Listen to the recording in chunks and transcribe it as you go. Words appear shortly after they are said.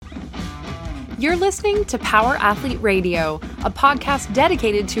You're listening to Power Athlete Radio, a podcast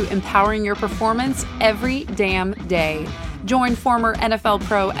dedicated to empowering your performance every damn day. Join former NFL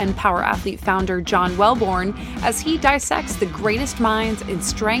pro and Power Athlete founder John Welborn as he dissects the greatest minds in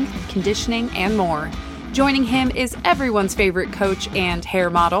strength, conditioning, and more. Joining him is everyone's favorite coach and hair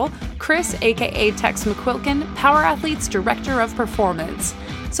model, Chris, aka Tex McQuilkin, Power Athlete's Director of Performance.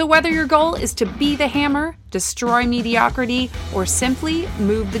 So whether your goal is to be the hammer, destroy mediocrity, or simply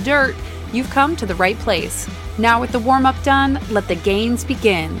move the dirt, you've come to the right place. Now with the warm-up done, let the gains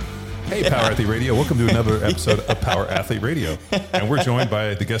begin. Hey, Power Athlete Radio. Welcome to another episode of Power Athlete Radio. And we're joined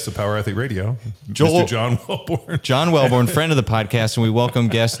by the guest of Power Athlete Radio, Mr. John Welborn. John Welborn, friend of the podcast, and we welcome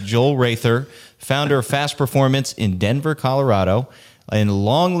guest Joel Rather, founder of Fast Performance in Denver, Colorado, and a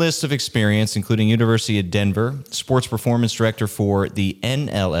long list of experience, including University of Denver, sports performance director for the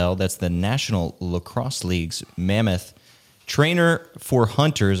NLL, that's the National Lacrosse League's Mammoth, trainer for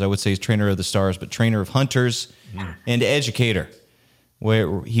hunters, I would say he's trainer of the stars, but trainer of hunters and educator. Where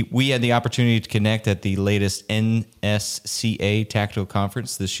we had the opportunity to connect at the latest NSCA Tactical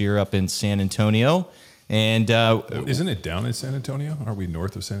Conference this year up in San Antonio. And isn't it down in San Antonio? Are we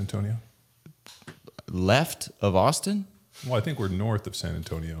north of San Antonio? Left of Austin? Well, I think we're north of San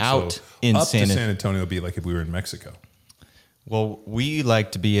Antonio. Out so in up to San Antonio would be like if we were in Mexico. Well, we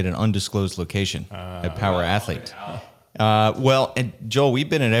like to be at an undisclosed location at Power Athlete. Well, and Joel, we've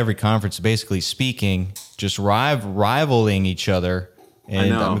been at every conference basically speaking, just rivaling each other.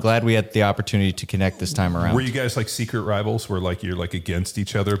 And I'm glad we had the opportunity to connect this time around. Were you guys like secret rivals where like you're like against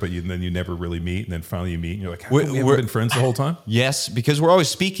each other, but then you never really meet, and then finally you meet and you're like, we haven't been friends the whole time? Yes, because we're always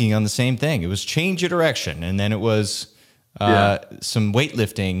speaking on the same thing. It was change of direction, and then it was some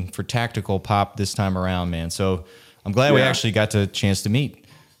weightlifting for tactical pop this time around, man. So I'm glad we actually got the chance to meet.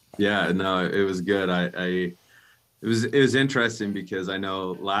 Yeah, no, it was good. It was interesting because I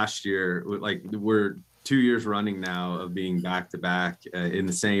know last year, like we're 2 years running now of being back to back in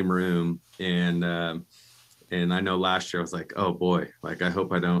the same room. And I know last year I was like, oh boy, like, I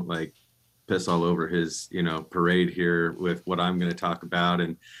hope I don't like piss all over his, parade here with what I'm going to talk about.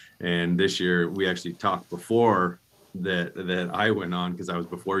 And this year we actually talked before that I went on, cause I was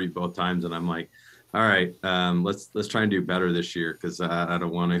before you both times. And I'm like, all right, let's try and do better this year. Cause I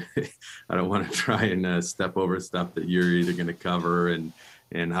don't want to try and step over stuff that you're either going to cover and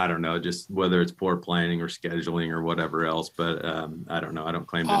I don't know, just whether it's poor planning or scheduling or whatever else. But I don't know. I don't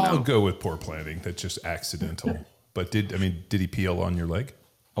claim to know. I'll go with poor planning. That's just accidental. But did he peel on your leg?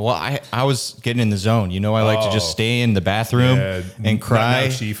 Well, I was getting in the zone. I like to just stay in the bathroom and cry,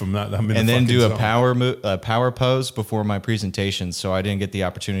 Chief. I'm in and then do zone. a power pose before my presentation. So I didn't get the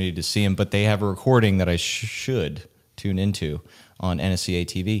opportunity to see him, but they have a recording that I should tune into on NSCA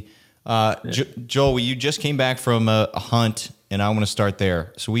TV. Joel, you just came back from a hunt. And I want to start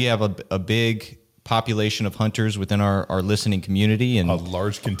there. So we have a big population of hunters within our listening community, and a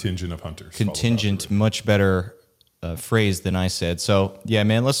large contingent of hunters. Contingent, much better phrase than I said. So yeah,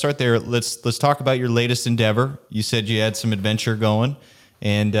 man, let's start there. Let's talk about your latest endeavor. You said you had some adventure going,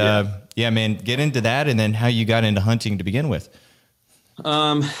 and man, get into that, and then how you got into hunting to begin with.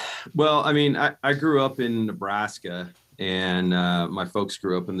 Well, I mean, I grew up in Nebraska, and my folks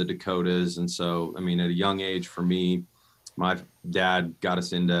grew up in the Dakotas, and so I mean, at a young age for me, my dad got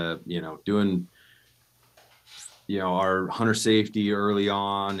us into, doing, our hunter safety early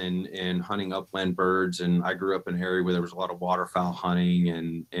on and hunting upland birds. And I grew up in an area where there was a lot of waterfowl hunting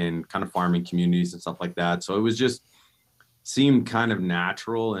and kind of farming communities and stuff like that. So it was just seemed kind of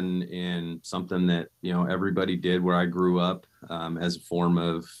natural and something that, everybody did where I grew up as a form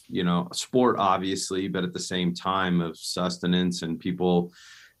of, sport, obviously, but at the same time of sustenance and people,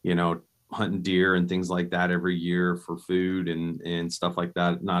 hunting deer and things like that every year for food and stuff like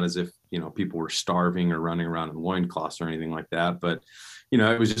that. Not as if, people were starving or running around in loincloths or anything like that, but,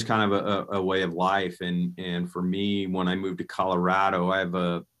 it was just kind of a way of life. And for me, when I moved to Colorado, I have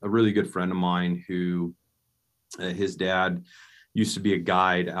a really good friend of mine who his dad used to be a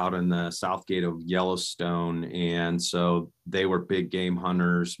guide out in the South Gate of Yellowstone. And so they were big game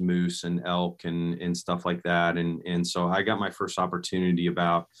hunters, moose and elk and stuff like that. And so I got my first opportunity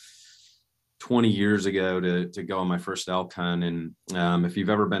about 20 years ago to go on my first elk hunt. And if you've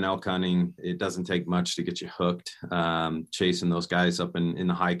ever been elk hunting, it doesn't take much to get you hooked, chasing those guys up in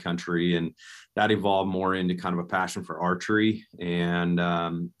the high country. And that evolved more into kind of a passion for archery. And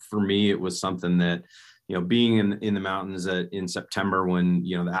for me, it was something that, being in the mountains in September when,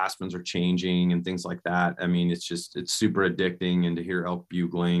 the aspens are changing and things like that. I mean, it's super addicting, and to hear elk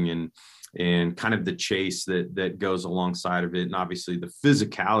bugling and kind of the chase that goes alongside of it. And obviously the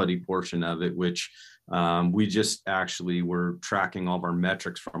physicality portion of it, which We just actually were tracking all of our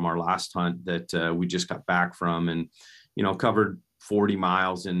metrics from our last hunt that we just got back from, and, covered 40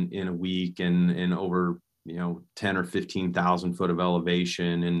 miles in a week and over, 10 or 15,000 foot of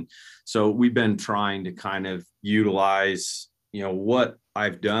elevation. And so we've been trying to kind of utilize, what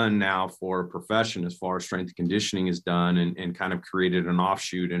I've done now for a profession as far as strength and conditioning is done, and kind of created an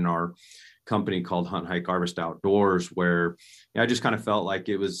offshoot in our company called Hunt, Hike, Harvest Outdoors, where I just kind of felt like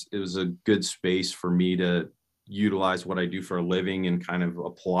it was a good space for me to utilize what I do for a living and kind of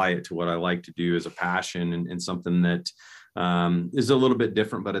apply it to what I like to do as a passion, and something that is a little bit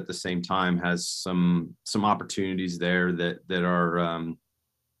different, but at the same time has some opportunities there that are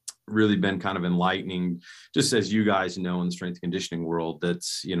really been kind of enlightening. Just as you guys know, in the strength and conditioning world,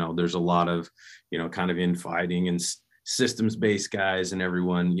 that's, there's a lot of, kind of infighting and systems-based guys, and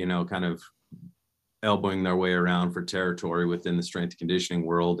everyone, kind of elbowing their way around for territory within the strength and conditioning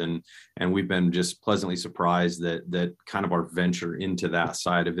world. And we've been just pleasantly surprised that kind of our venture into that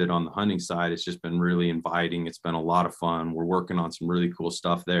side of it on the hunting side has just been really inviting. It's been a lot of fun. We're working on some really cool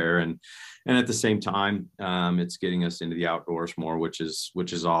stuff there. And at the same time, it's getting us into the outdoors more, which is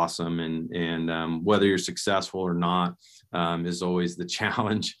awesome. And whether you're successful or not is always the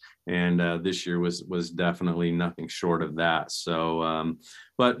challenge. And this year was definitely nothing short of that. So,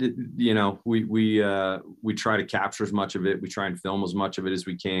 but we try to capture as much of it. We try and film as much of it as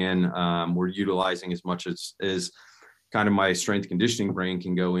we can. We're utilizing as much as kind of my strength conditioning brain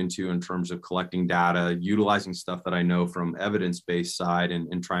can go into in terms of collecting data, utilizing stuff that I know from evidence-based side,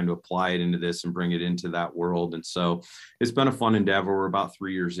 and trying to apply it into this and bring it into that world. And so it's been a fun endeavor. We're about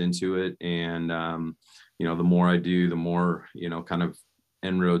 3 years into it. And, the more I do, the more, kind of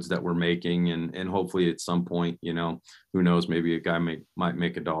inroads that we're making, and hopefully at some point, who knows, maybe a guy might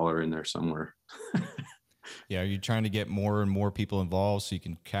make $1 in there somewhere. Yeah. Are you trying to get more and more people involved so you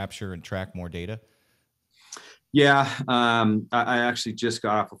can capture and track more data? Yeah. I actually just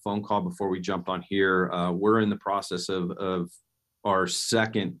got off a phone call before we jumped on here. We're in the process of our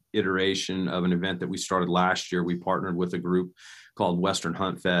second iteration of an event that we started last year. We partnered with a group called Western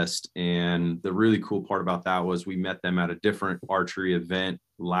Hunt Fest. And the really cool part about that was we met them at a different archery event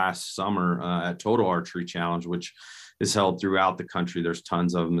last summer at Total Archery Challenge, which is held throughout the country. There's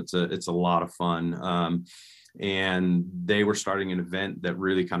tons of them. It's a lot of fun. And they were starting an event that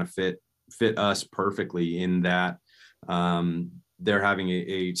really kind of fit us perfectly, in that they're having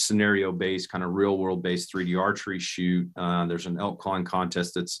a scenario-based, kind of real-world-based 3D archery shoot. There's an elk calling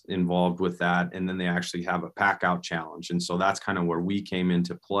contest that's involved with that, and then they actually have a pack-out challenge. And so that's kind of where we came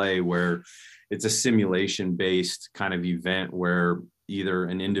into play, where it's a simulation-based kind of event where either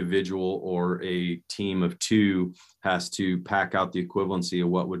an individual or a team of two has to pack out the equivalency of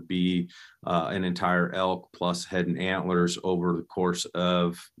what would be an entire elk plus head and antlers over the course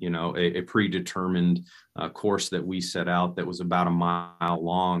of, a predetermined course that we set out that was about a mile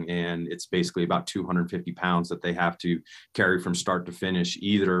long. And it's basically about 250 pounds that they have to carry from start to finish,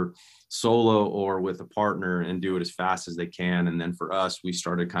 either solo or with a partner, and do it as fast as they can. And then for us, we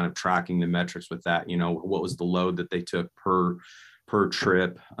started kind of tracking the metrics with that, what was the load that they took per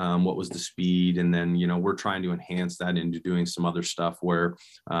trip, what was the speed, and then we're trying to enhance that into doing some other stuff where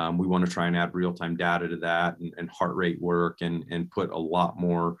we want to try and add real-time data to that, and heart rate work, and put a lot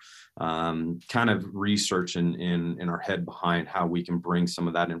more kind of research in our head behind how we can bring some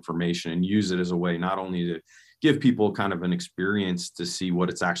of that information and use it as a way not only to give people kind of an experience to see what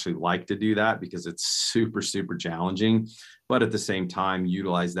it's actually like to do that, because it's super, super challenging, but at the same time,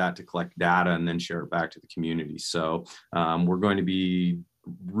 utilize that to collect data and then share it back to the community. So we're going to be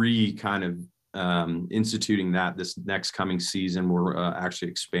instituting that this next coming season. We're actually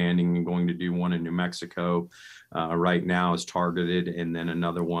expanding and going to do one in New Mexico right now is targeted, and then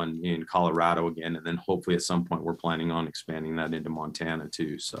another one in Colorado again. And then hopefully at some point we're planning on expanding that into Montana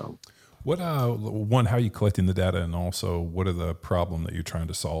too. So what, how are you collecting the data, and also what are the problem that you're trying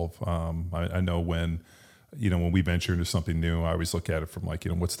to solve? I know when we venture into something new, I always look at it from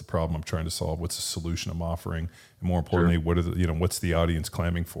what's the problem I'm trying to solve? What's the solution I'm offering? And more importantly, sure, what's the audience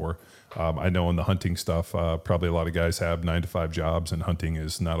clamming for? I know in the hunting stuff, probably a lot of guys have 9-to-5 jobs, and hunting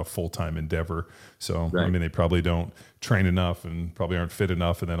is not a full-time endeavor. So, right. They probably don't train enough and probably aren't fit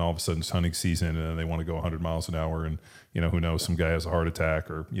enough. And then all of a sudden it's hunting season, and then they want to go 100 miles an hour. And, who knows, some guy has a heart attack,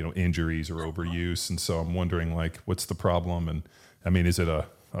 or, injuries or overuse. And so I'm wondering, what's the problem? And is it a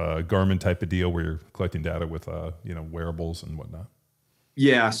Garmin type of deal where you're collecting data with, wearables and whatnot?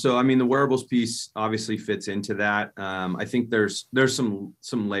 Yeah. So, I mean, the wearables piece obviously fits into that. I think there's some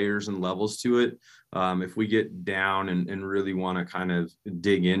layers and levels to it. If we get down and really want to kind of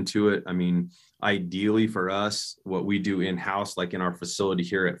dig into it, I mean, ideally for us, what we do in-house, like in our facility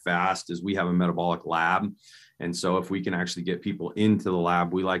here at FAST, is we have a metabolic lab. And so if we can actually get people into the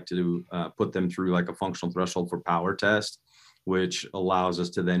lab, we like to put them through like a functional threshold for power test, which allows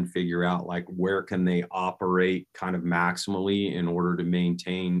us to then figure out like where can they operate kind of maximally in order to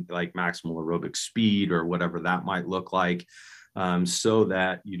maintain like maximal aerobic speed or whatever that might look like, so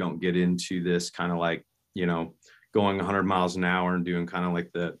that you don't get into this kind of like, you know, going 100 miles an hour and doing kind of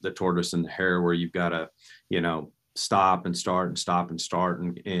like the tortoise and the hare, where you've got to, you know, stop and start and stop and start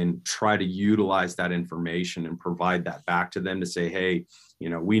and try to utilize that information and provide that back to them to say, hey, you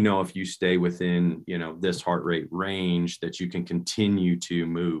know, we know if you stay within, you know, this heart rate range that you can continue to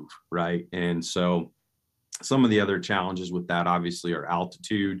move, right? And so some of the other challenges with that obviously are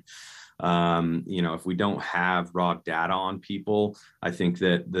altitude. You know, if we don't have raw data on people, I think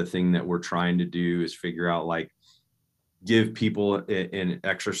that the thing that we're trying to do is figure out like, give people an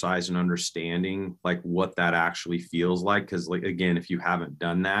exercise and understanding like what that actually feels like. Cause like, again, if you haven't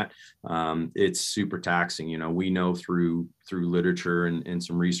done that, it's super taxing. You know, we know through literature and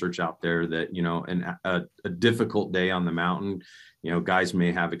some research out there that, you know, a difficult day on the mountain, you know, guys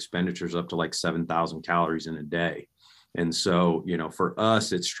may have expenditures up to like 7,000 calories in a day. And so, you know, for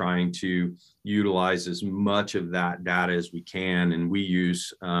us, it's trying to utilize as much of that data as we can. And we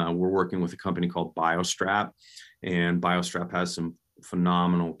use, we're working with a company called BioStrap. And BioStrap has some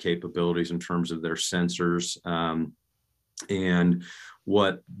phenomenal capabilities in terms of their sensors. And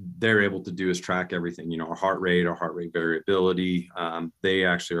what they're able to do is track everything, you know, our heart rate variability. They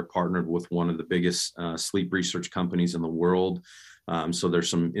actually are partnered with one of the biggest sleep research companies in the world. So there's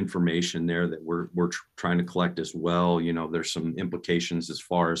some information there that we're trying to collect as well. You know, there's some implications as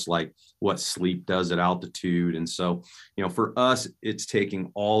far as like what sleep does at altitude. And so, you know, for us, it's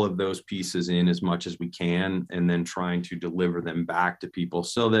taking all of those pieces in as much as we can, and then trying to deliver them back to people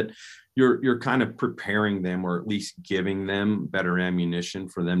so that you're kind of preparing them, or at least giving them better ammunition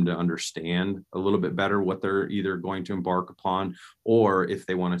for them to understand a little bit better what they're either going to embark upon, or if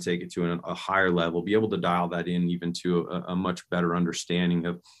they want to take it to a higher level, be able to dial that in even to a much better understanding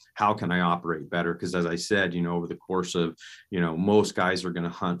of how can I operate better? Because as I said, you know, over the course of, you know, most guys are going to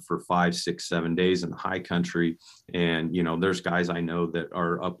hunt for 5, 6, 7 days in the high country. And, you know, there's guys I know that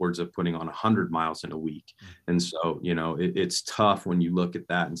are upwards of putting on 100 miles in a week. And so, you know, it's tough when you look at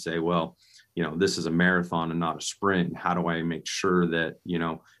that and say, well, you know, this is a marathon and not a sprint. How do I make sure that, you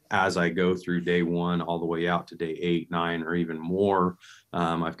know, as I go through day 1 all the way out to day 8, 9, or even more,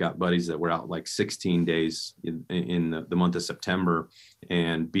 I've got buddies that were out like 16 days in the month of September,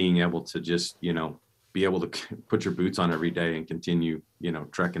 and being able to just, you know, be able to put your boots on every day and continue, you know,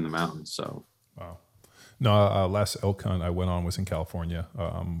 trekking the mountains. So, wow. No, last elk hunt I went on was in California.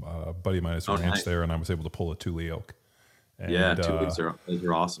 A buddy of mine has a ranch there, and I was able to pull a Thule elk. And, yeah, those are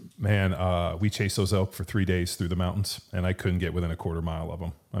awesome. Man, we chased those elk for 3 days through the mountains, and I couldn't get within a quarter mile of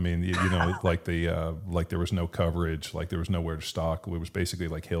them. I mean, you know, like like there was no coverage, like there was nowhere to stalk. It was basically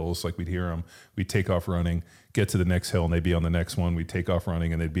like hills. Like we'd hear them, we'd take off running, get to the next hill, and they'd be on the next one. We'd take off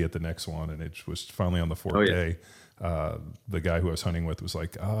running, and they'd be at the next one. And it was finally on the 4th day. The guy who I was hunting with was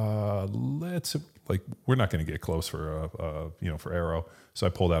like, we're not going to get close for for arrow. So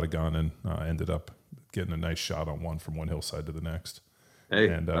I pulled out a gun and ended up getting a nice shot on one from one hillside to the next. Hey,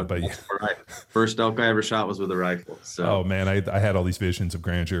 and but right. First elk I ever shot was with a rifle. So, oh man, I had all these visions of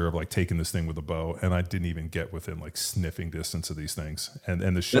grandeur of like taking this thing with a bow, and I didn't even get within like sniffing distance of these things.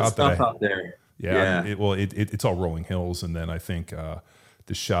 And the shot that out there, it's all rolling hills, and then I think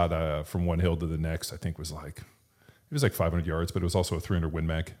the shot from one hill to the next, I think was like 500 yards, but it was also a 300 Win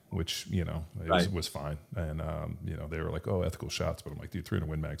Mag, which, you know, was fine. And, you know, they were like, oh, ethical shots. But I'm like, dude, 300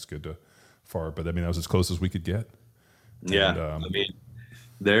 Win Mag's good to far. But I mean, that was as close as we could get. Yeah. And, I mean,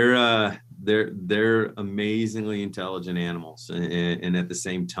 they're amazingly intelligent animals. And at the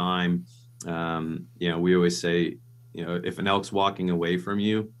same time, you know, we always say, you know, if an elk's walking away from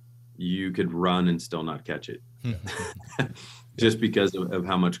you, you could run and still not catch it. Just because of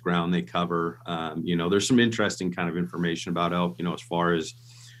how much ground they cover. You know, there's some interesting kind of information about elk, you know, as far as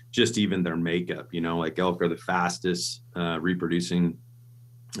just even their makeup, you know, like elk are the fastest reproducing,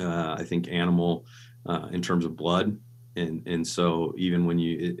 I think, animal in terms of blood. And so even when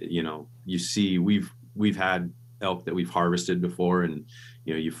you see, we've had elk that we've harvested before, and,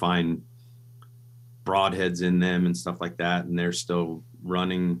 you know, you find broadheads in them and stuff like that, and they're still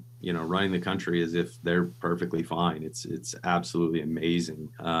running running the country as if they're perfectly fine. It's absolutely amazing.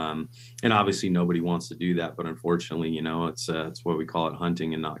 And obviously nobody wants to do that, but unfortunately, it's what we call it,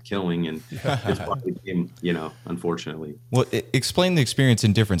 hunting and not killing. And it's probably, unfortunately. Well, explain the experience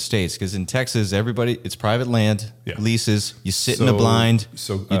in different states, because in Texas, it's private land, leases, you sit in the blind,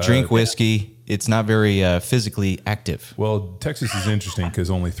 you drink whiskey. It's not very physically active. Well, Texas is interesting because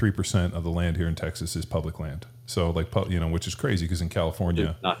only 3% of the land here in Texas is public land. So which is crazy because in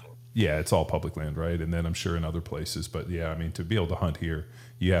California, it's all public land, right? And then I'm sure in other places, but to be able to hunt here,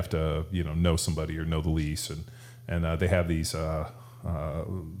 you have to, know somebody or know the lease. And they have these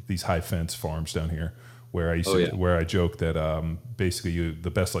high fence farms down here where I joke that basically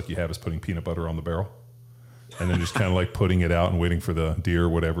the best luck you have is putting peanut butter on the barrel. And then just kind of like putting it out and waiting for the deer or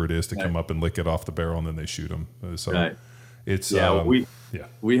whatever it is to come up and lick it off the barrel, and then they shoot them. So it's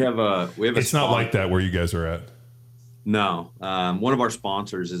we have a it's not like that where you guys are at. No, one of our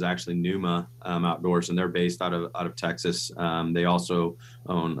sponsors is actually Numa Outdoors, and they're based out of Texas. They also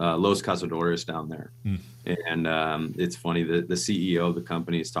own Los Cazadores down there, and it's funny that the CEO of the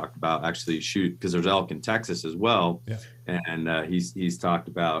company has talked about actually because there's elk in Texas as well, and he's talked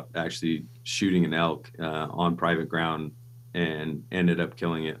about actually shooting an elk on private ground and ended up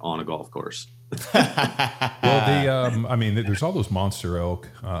killing it on a golf course. Well, there's all those monster elk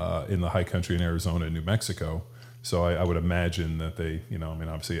in the high country in Arizona and New Mexico. So I would imagine that they,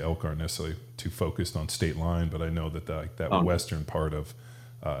 obviously elk aren't necessarily too focused on state line, but I know that that western part of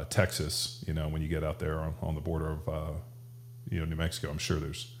Texas, when you get out there on the border of, New Mexico, I'm sure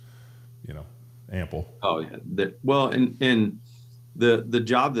there's, ample. Oh yeah. And the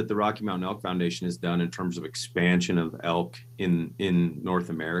job that the Rocky Mountain Elk Foundation has done in terms of expansion of elk in North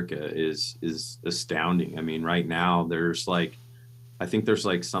America is astounding. I mean, right now I think there's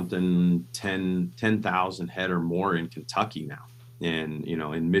something 10,000 head or more in Kentucky now, and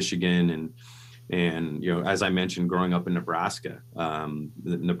in Michigan, and as I mentioned, growing up in Nebraska,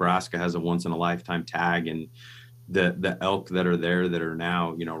 Nebraska has a once in a lifetime tag, and the elk that are there that are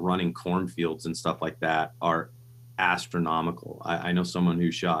now running cornfields and stuff like that are astronomical. I know someone who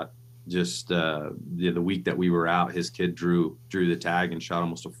shot just the week that we were out, his kid drew the tag and shot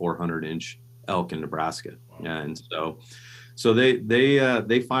almost a 400-inch elk in Nebraska. Wow. And so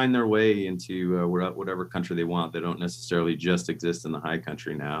they find their way into whatever country they want. They don't necessarily just exist in the high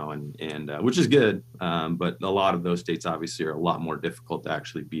country now, and which is good. But a lot of those states obviously are a lot more difficult to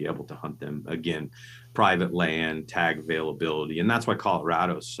actually be able to hunt them. Again, private land, tag availability, and that's why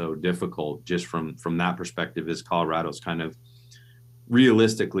Colorado's so difficult. Just from that perspective, is Colorado's kind of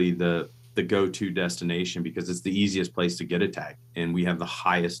realistically the go-to destination because it's the easiest place to get a tag, and we have the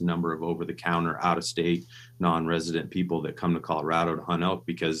highest number of over-the-counter, out-of-state, non-resident people that come to Colorado to hunt elk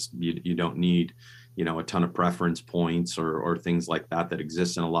because you don't need a ton of preference points or things like that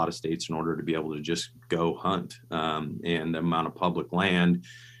exist in a lot of states in order to be able to just go hunt. And the amount of public land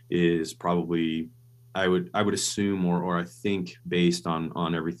is probably, I would assume, or I think based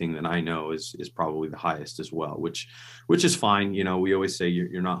on everything that I know is probably the highest as well, which is fine. We always say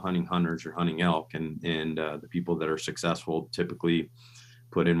you're not hunting hunters, you're hunting elk, and the people that are successful typically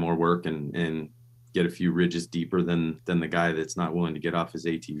put in more work and get a few ridges deeper than the guy that's not willing to get off his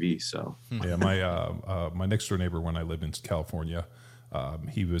ATV. So yeah, my next door neighbor when I lived in California,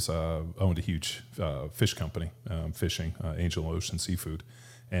 he was owned a huge fish company, fishing, Angel Ocean Seafood.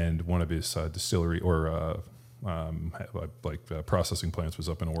 And one of his distillery or processing plants was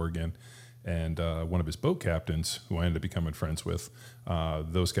up in Oregon. And one of his boat captains, who I ended up becoming friends with,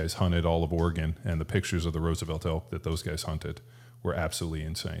 those guys hunted all of Oregon. And the pictures of the Roosevelt elk that those guys hunted were absolutely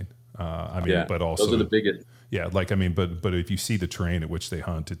insane. But also those are the biggest. Yeah, but if you see the terrain at which they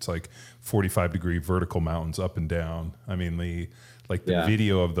hunt, it's like 45-degree vertical mountains up and down. I mean, the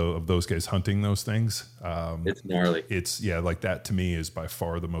video of those guys hunting those things, it's gnarly. It's that to me is by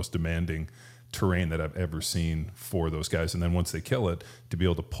far the most demanding terrain that I've ever seen for those guys. And then once they kill it, to be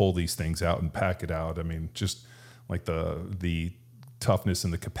able to pull these things out and pack it out, I mean, just like the toughness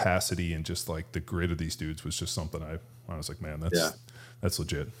and the capacity and just like the grit of these dudes was just something I was like, man, that's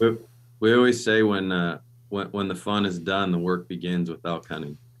legit. We always say when the fun is done, the work begins with elk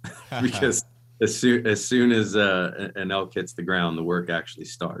hunting, because as soon as an elk hits the ground, the work actually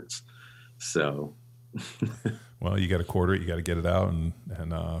starts. So, well, you got to quarter it, you got to get it out, and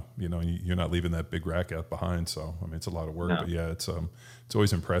you're not leaving that big rack out behind. So, I mean, it's a lot of work, but yeah, it's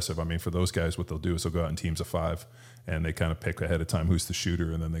always impressive. I mean, for those guys, what they'll do is they'll go out in teams of 5, and they kind of pick ahead of time who's the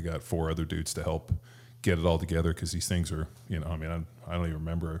shooter, and then they got 4 other dudes to help get it all together, because these things are, I don't even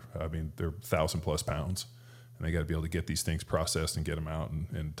remember. I mean, they're 1,000+ pounds, and they got to be able to get these things processed and get them out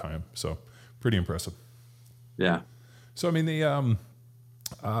in time. So pretty impressive. Yeah. So, I mean,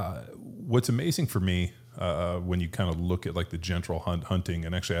 What's amazing for me when you kind of look at like the general hunting,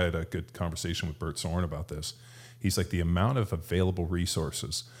 and actually I had a good conversation with Bert Soren about this. He's like, the amount of available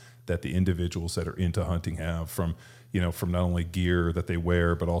resources that the individuals that are into hunting have, from not only gear that they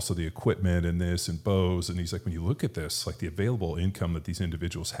wear, but also the equipment and this and bows. And he's like, when you look at this, like the available income that these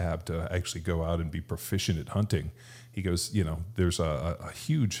individuals have to actually go out and be proficient at hunting, he goes, there's a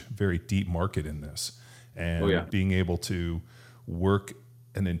huge, very deep market in this. And being able to work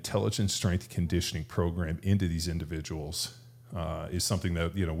an intelligent strength conditioning program into these individuals is something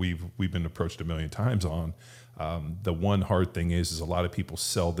that we've been approached a million times on. The one hard thing is a lot of people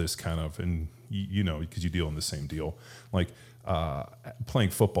sell this kind of, and because you deal in the same deal, like playing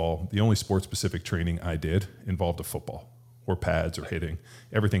football. The only sport specific training I did involved a football or pads or hitting.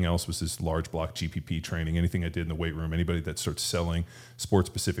 Everything else was this large block GPP training. Anything I did in the weight room, anybody that starts selling sport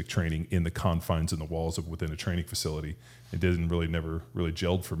specific training in the confines and the walls of within a training facility, it never really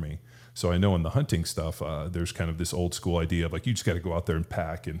gelled for me. So I know in the hunting stuff, there's kind of this old school idea of like, you just got to go out there and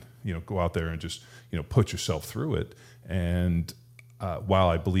pack and, go out there and just, put yourself through it. And while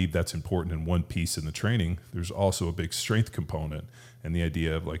I believe that's important in one piece in the training, there's also a big strength component and the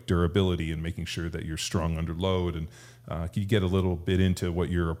idea of like durability and making sure that you're strong under load. And can you get a little bit into what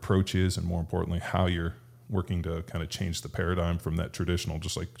your approach is, and more importantly, how you're working to kind of change the paradigm from that traditional,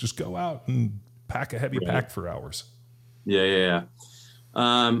 just go out and pack a heavy pack for hours? Yeah.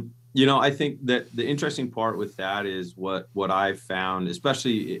 I think that the interesting part with that is what I've found,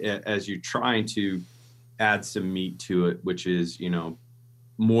 especially as you're trying to add some meat to it, which is,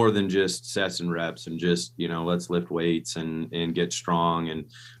 more than just sets and reps and just, let's lift weights and get strong. And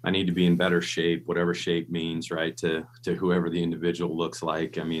I need to be in better shape, whatever shape means, right, to whoever the individual looks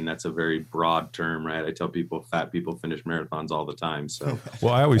like. I mean, that's a very broad term, right? I tell people fat people finish marathons all the time. So,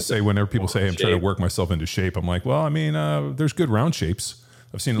 well, I always say whenever people say I'm trying to work myself into shape, I'm like, well, I mean, there's good round shapes.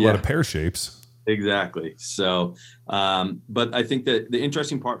 I've seen a lot of pear shapes. Exactly. So, but I think that the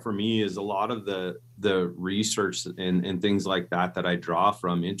interesting part for me is a lot of the research and things like that I draw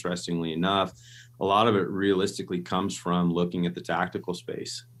from, interestingly enough, a lot of it realistically comes from looking at the tactical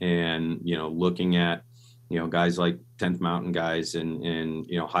space and, looking at, guys like 10th Mountain guys and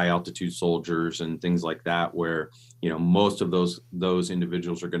high altitude soldiers and things like that, where, most of those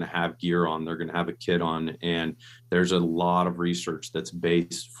individuals are going to have gear on, they're going to have a kit on. And there's a lot of research that's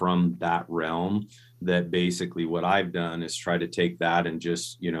based from that realm, that basically what I've done is try to take that and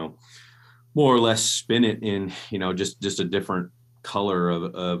just, more or less spin it in, just a different color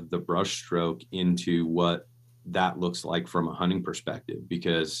of the brush stroke into what that looks like from a hunting perspective.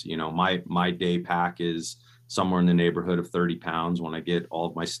 Because, my day pack is somewhere in the neighborhood of 30 pounds when I get all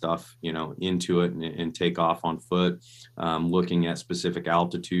of my stuff, into it and take off on foot. Looking at specific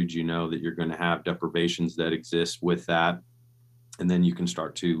altitudes, that you're going to have deprivations that exist with that. And then you can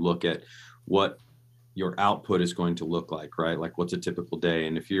start to look at what your output is going to look like, right? Like, what's a typical day?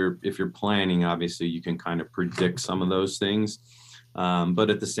 And if you're planning, obviously you can kind of predict some of those things. But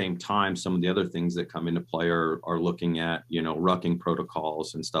at the same time, some of the other things that come into play are looking at, rucking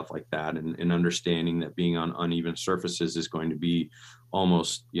protocols and stuff like that, and understanding that being on uneven surfaces is going to be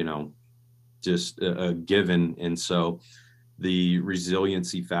almost, just a given. And so the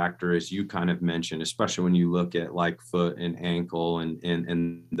resiliency factor, as you kind of mentioned, especially when you look at like foot and ankle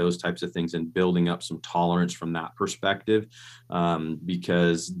and those types of things, and building up some tolerance from that perspective,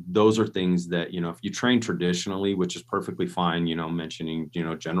 because those are things that, if you train traditionally, which is perfectly fine, mentioning,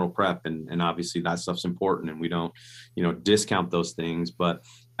 general prep and obviously that stuff's important, and we don't, discount those things. But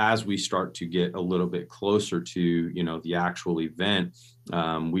as we start to get a little bit closer to, the actual event,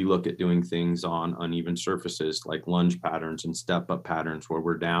 we look at doing things on uneven surfaces like lunge patterns and step up patterns, where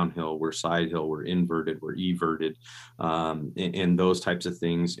we're downhill, we're side hill, we're inverted, we're everted, and those types of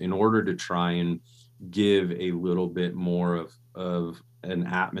things, in order to try and give a little bit more of an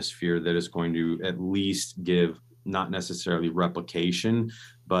atmosphere that is going to at least give, not necessarily replication,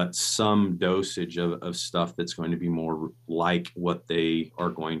 but some dosage of stuff that's going to be more like what they are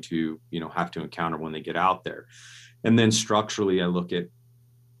going to, have to encounter when they get out there. And then structurally, I look at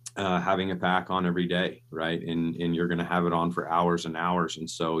having a pack on every day, right? And you're going to have it on for hours and hours. And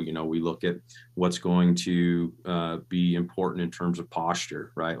so, we look at what's going to be important in terms of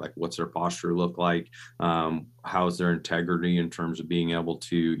posture, right? Like, what's their posture look like? How's their integrity in terms of being able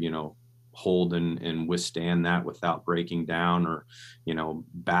to, hold and withstand that without breaking down, or,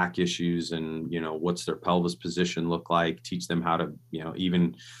 back issues, and, what's their pelvis position look like? Teach them how to,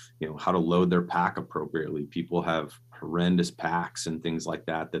 even, how to load their pack appropriately. People have horrendous packs and things like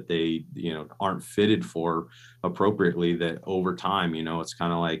that they, aren't fitted for appropriately, that over time, it's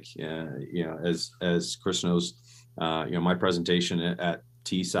kind of like, as Chris knows, my presentation at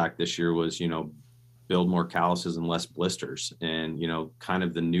TSAC this year was, build more calluses and less blisters. And, kind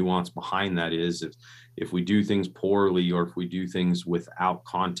of the nuance behind that is if we do things poorly, or if we do things without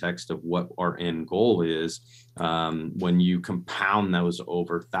context of what our end goal is, when you compound those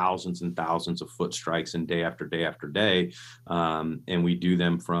over thousands and thousands of foot strikes and day after day after day, and we do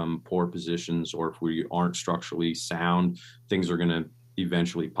them from poor positions, or if we aren't structurally sound, things are going to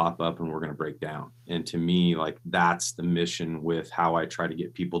eventually pop up and we're going to break down. And to me, like, that's the mission with how I try to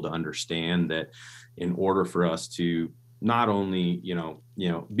get people to understand that in order for us to not only,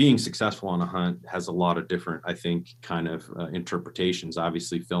 being successful on a hunt has a lot of different, I think, kind of interpretations.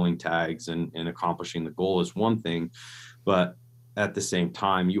 Obviously, filling tags and accomplishing the goal is one thing, but at the same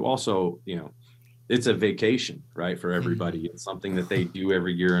time, you also, it's a vacation, right, for everybody. It's something that they do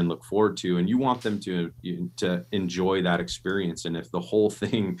every year and look forward to, and you want them to enjoy that experience. And if the whole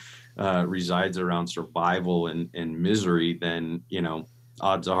thing resides around survival and misery, then,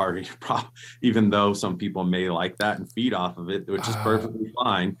 odds are, even though some people may like that and feed off of it, which is perfectly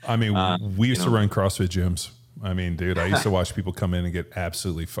fine. I mean, we used to run CrossFit gyms. I mean, dude, I used to watch people come in and get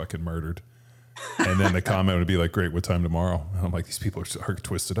absolutely fucking murdered. And then the comment would be like, great, what time tomorrow? And I'm like, these people are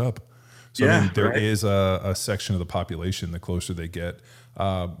twisted up. So I mean, there is a section of the population, the closer they get.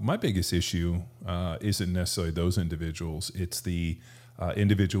 My biggest issue isn't necessarily those individuals. It's the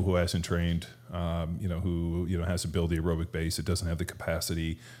individual who hasn't trained, who, has to build the aerobic base. It doesn't have the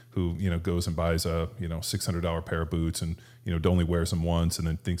capacity, who, goes and buys a, $600 pair of boots and, only wears them once and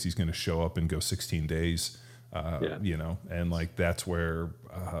then thinks he's going to show up and go 16 days, and like, that's where,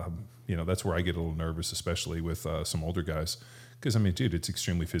 that's where I get a little nervous, especially with some older guys. Because, I mean, dude, it's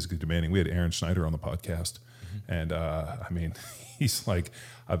extremely physically demanding. We had Aaron Schneider on the podcast. And, I mean, he's like,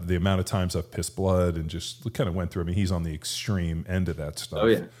 the amount of times I've pissed blood and just kind of went through. I mean, he's on the extreme end of that stuff. Oh,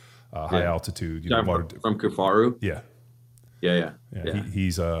 yeah. High altitude. From Kufaru? Yeah. Yeah.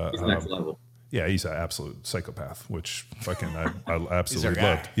 He's next level. Yeah, he's an absolute psychopath, which fucking I absolutely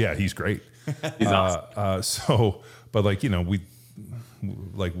loved. Yeah, he's great. He's awesome. But like,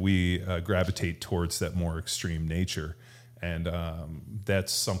 we gravitate towards that more extreme nature. And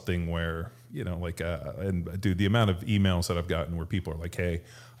that's something where, and dude, the amount of emails that I've gotten where people are like, hey,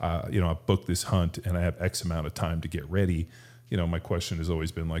 I've booked this hunt and I have X amount of time to get ready. My question has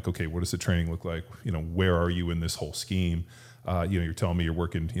always been like, okay, what does the training look like? Where are you in this whole scheme? You're telling me you're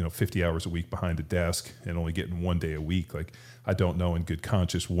working, 50 hours a week behind a desk and only getting 1 day a week. Like, I don't know in good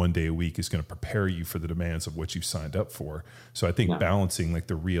conscience 1 day a week is going to prepare you for the demands of what you signed up for. So I think balancing like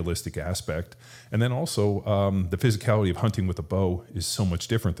the realistic aspect, and then also the physicality of hunting with a bow is so much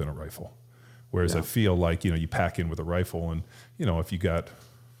different than a rifle. Whereas I feel like, you pack in with a rifle and, if you got,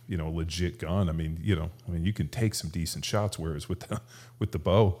 a legit gun, I mean, you can take some decent shots. Whereas with the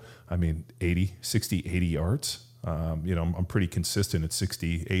bow, I mean, 60, 80 yards. I'm pretty consistent at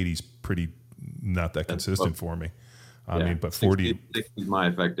 60. 80's pretty not that consistent for me. I mean, but 40 60 is my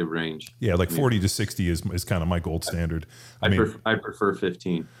effective range. Yeah, like 40 to 60 is kind of my gold standard. I prefer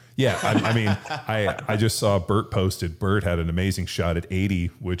 15. Yeah, I mean, I just saw Bert posted. Bert had an amazing shot at 80,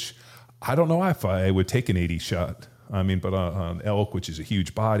 which I don't know if I would take an 80 shot. I mean, but on elk, which is a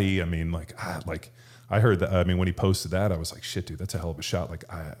huge body, I mean, I heard that. I mean, when he posted that, I was like, shit, dude, that's a hell of a shot. Like,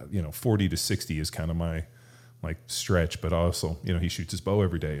 40 to 60 is kind of my stretch, but also, he shoots his bow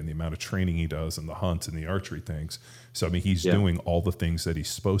every day and the amount of training he does and the hunts and the archery things. So, I mean, he's doing all the things that he's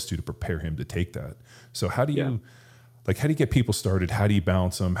supposed to prepare him to take that. So how do you get people started? How do you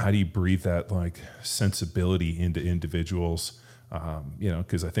balance them? How do you breathe that sensibility into individuals?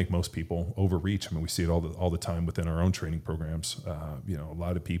 Because I think most people overreach. I mean, we see it all the time within our own training programs. A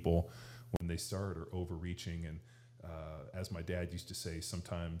lot of people when they start are overreaching. And as my dad used to say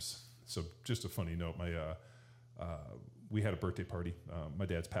sometimes, so just a funny note, we had a birthday party. My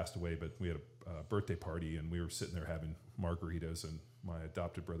dad's passed away, but we had a birthday party and we were sitting there having margaritas, and my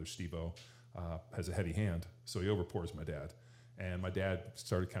adopted brother Steve-O has a heady hand. So he overpours my dad. And my dad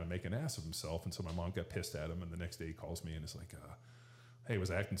started kind of making an ass of himself. And so my mom got pissed at him. And the next day he calls me and is like, hey,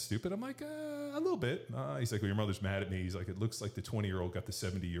 was I acting stupid? I'm like, a little bit. He's like, well, your mother's mad at me. He's like, it looks like the 20-year-old got the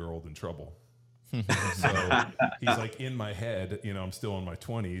 70-year-old in trouble. So he's like, in my head, I'm still in my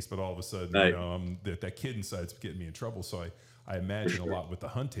 20s, but all of a sudden, that kid inside's getting me in trouble. So I imagine a lot with the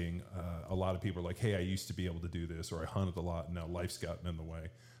hunting, a lot of people are like, hey, I used to be able to do this, or I hunted a lot, and now life's gotten in the way.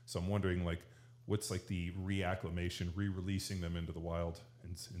 So I'm wondering, what's the reacclimation, re-releasing them into the wild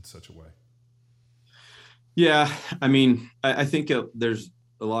in such a way? Yeah, I mean, I think there's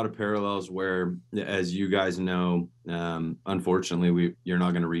a lot of parallels where, as you guys know, unfortunately, you're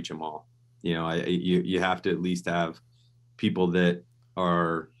not going to reach them all. You have to at least have people that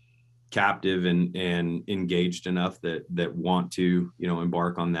are captive and engaged enough that want to,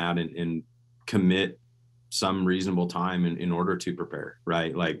 embark on that and commit some reasonable time in order to prepare,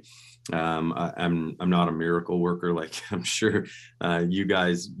 right? Like, I'm not a miracle worker, like I'm sure you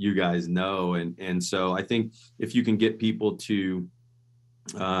guys know, and so I think if you can get people to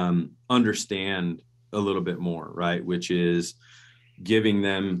understand a little bit more, right, which is giving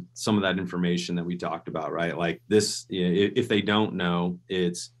them some of that information that we talked about, right? Like this, if they don't know,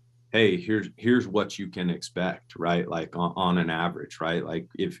 it's, hey, here's what you can expect, right? Like on an average, right? Like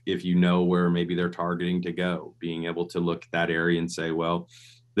if you know where maybe they're targeting to go, being able to look at that area and say, well,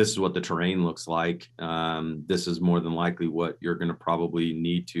 this is what the terrain looks like. This is more than likely what you're going to probably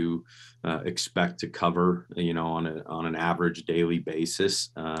need to expect to cover, on an average daily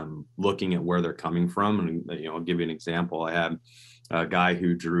basis, looking at where they're coming from. And, I'll give you an example. I had a guy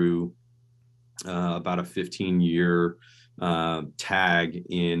who drew about a 15-year tag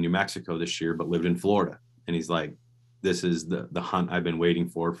in New Mexico this year, but lived in Florida. And he's like, this is the hunt I've been waiting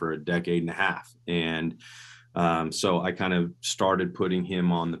for a decade and a half. And so I kind of started putting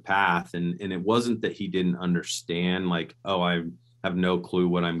him on the path, and it wasn't that he didn't understand, like, oh, I have no clue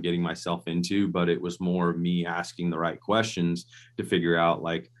what I'm getting myself into, but it was more of me asking the right questions to figure out,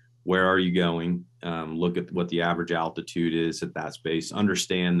 like, where are you going? Look at what the average altitude is at that space.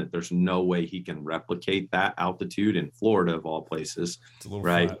 Understand that there's no way he can replicate that altitude in Florida, of all places. It's a little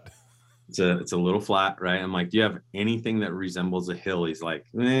right? flat. It's a little flat, right? I'm like, do you have anything that resembles a hill? He's like,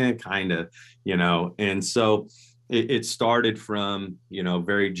 kind of, And so it started from,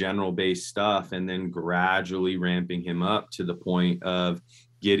 very general based stuff, and then gradually ramping him up to the point of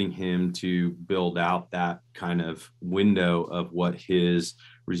getting him to build out that kind of window of what his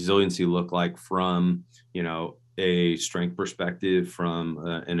resiliency looked like from, a strength perspective, from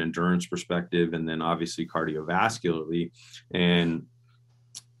an endurance perspective, and then obviously cardiovascularly, and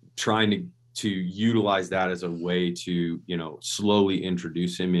trying to utilize that as a way to, slowly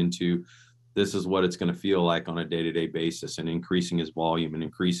introduce him into, this is what it's going to feel like on a day-to-day basis, and increasing his volume and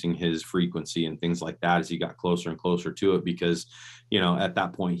increasing his frequency and things like that as he got closer and closer to it, because, at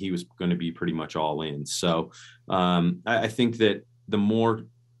that point he was going to be pretty much all in. So I think that the more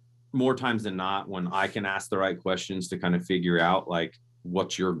times than not, when I can ask the right questions to kind of figure out, like,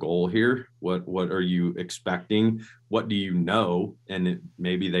 what's your goal here? What are you expecting? What do you know? And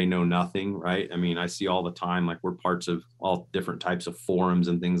maybe they know nothing, right? I mean, I see all the time, like, we're parts of all different types of forums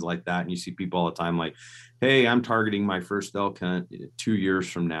and things like that. And you see people all the time like, hey, I'm targeting my first elk hunt 2 years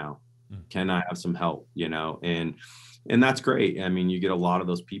from now. Can I have some help? And that's great. I mean, you get a lot of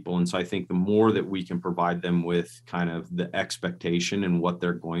those people. And so I think the more that we can provide them with kind of the expectation and what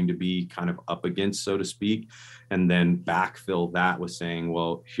they're going to be kind of up against, so to speak, and then backfill that with saying,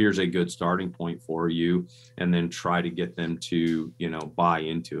 well, here's a good starting point for you, and then try to get them to, buy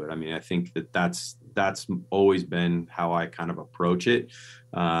into it. I mean, I think that's always been how I kind of approach it.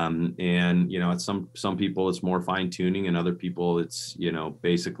 And, at some people it's more fine tuning, and other people it's,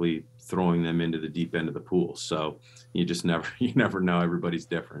 basically throwing them into the deep end of the pool. So you just never know. Everybody's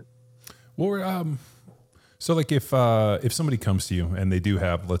different. Well, so like if somebody comes to you and they do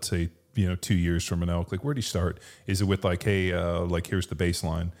have, let's say, 2 years from an elk, like, where do you start? Is it with like, hey, like, here's the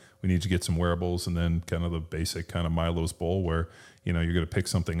baseline, we need to get some wearables, and then kind of the basic kind of Milo's bowl, where, you're going to pick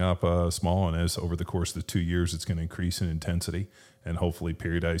something up small, and as over the course of the 2 years, it's going to increase in intensity and hopefully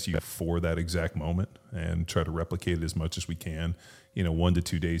periodize you for that exact moment, and try to replicate it as much as we can, 1 to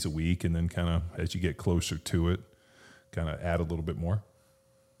 2 days a week. And then kind of as you get closer to it, kind of add a little bit more.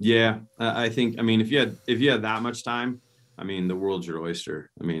 Yeah. I think, I mean, if you had that much time, I mean, the world's your oyster.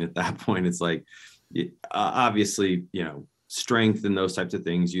 I mean, at that point, it's like, obviously, strength and those types of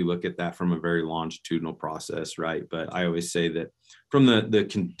things, you look at that from a very longitudinal process, right? But I always say that from the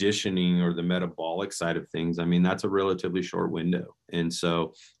conditioning or the metabolic side of things, I mean, that's a relatively short window. And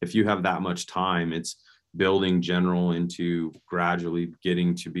so if you have that much time, it's building general into gradually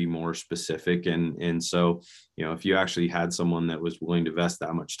getting to be more specific. And so, if you actually had someone that was willing to invest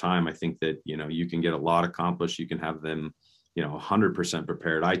that much time, I think that, you can get a lot accomplished. You can have them, 100%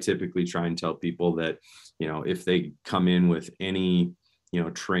 prepared. I typically try and tell people that, if they come in with any,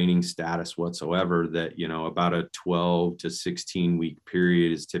 training status whatsoever, that, about a 12 to 16 week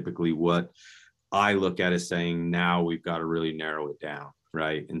period is typically what I look at as saying, now we've got to really narrow it down.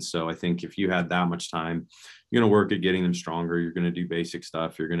 Right. And so I think if you had that much time, you're going to work at getting them stronger. You're going to do basic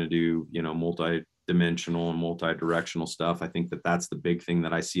stuff. You're going to do, multi-dimensional and multi-directional stuff. I think that that's the big thing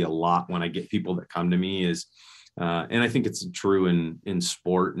that I see a lot when I get people that come to me is, and I think it's true in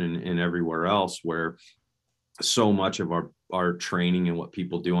sport and everywhere else, where so much of our training and what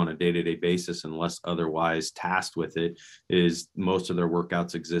people do on a day-to-day basis, unless otherwise tasked with it, is most of their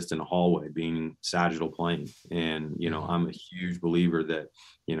workouts exist in a hallway being sagittal plane. And, I'm a huge believer that,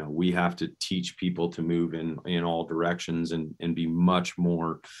 we have to teach people to move in all directions and be much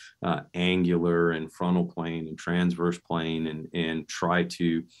more angular and frontal plane and transverse plane, and try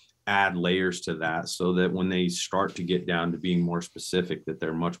to add layers to that, so that when they start to get down to being more specific, that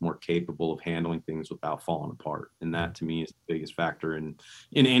they're much more capable of handling things without falling apart. And that, to me, is the biggest factor in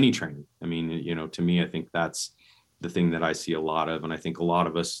any training. I mean, to me, I think that's the thing that I see a lot of. And I think a lot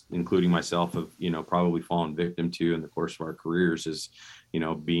of us, including myself, have, probably fallen victim to in the course of our careers, is,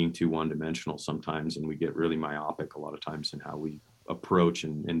 being too one-dimensional sometimes. And we get really myopic a lot of times in how we approach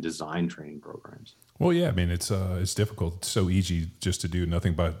and design training programs. Well, yeah, I mean, it's difficult. It's so easy just to do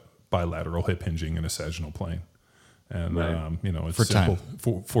nothing but bilateral hip hinging in a sagittal plane. And, right. It's for simple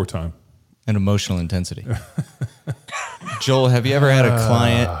time. For time. And emotional intensity. Joel, have you ever had a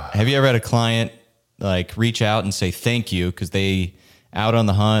client like reach out and say thank you because they out on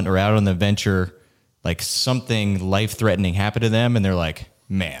the hunt or out on the venture, like something life-threatening happened to them, and they're like,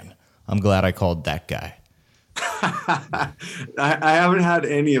 man, I'm glad I called that guy? I haven't had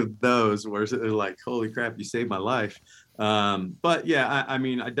any of those where they're like, holy crap, you saved my life. But yeah, I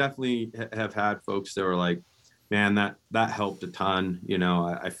mean, I definitely have had folks that were like, man, that helped a ton.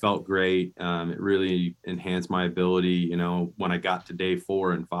 I felt great. It really enhanced my ability, when I got to day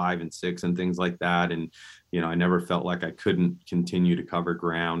 4 and 5 and 6 and things like that. And, I never felt like I couldn't continue to cover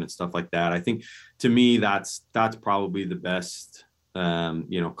ground and stuff like that. I think, to me, that's probably the best,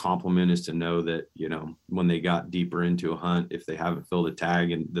 compliment, is to know that, when they got deeper into a hunt, if they haven't filled a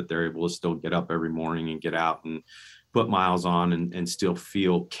tag, and that they're able to still get up every morning and get out and put miles on and still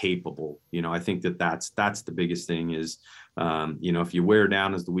feel capable. I think that's the biggest thing is, if you wear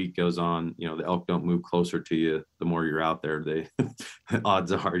down as the week goes on, the elk don't move closer to you. The more you're out there, the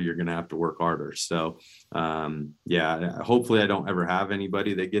odds are you're going to have to work harder. So, hopefully I don't ever have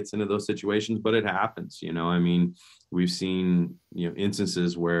anybody that gets into those situations, but it happens. I mean, we've seen,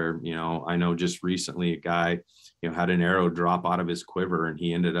 instances where, I know just recently a guy, had an arrow drop out of his quiver, and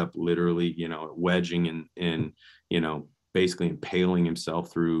he ended up literally, wedging and basically impaling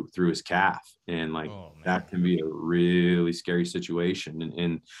himself through his calf. And that can be a really scary situation.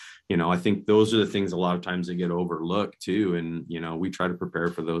 And I think those are the things a lot of times that get overlooked too. And, we try to prepare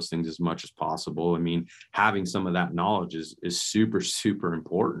for those things as much as possible. I mean, having some of that knowledge is super, super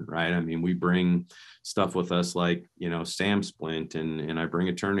important, right? I mean, we bring stuff with us like, SAM splint, and I bring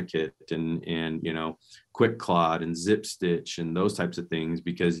a tourniquet and quick clot and zip stitch and those types of things,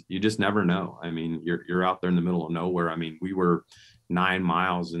 because you just never know. I mean, you're out there in the middle of nowhere. I mean, we were 9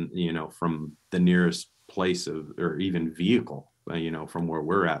 miles and, from the nearest place or even vehicle, from where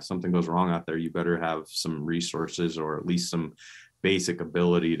we're at. Something goes wrong out there, you better have some resources, or at least some basic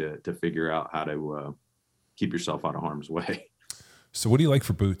ability to figure out how to keep yourself out of harm's way. So what do you like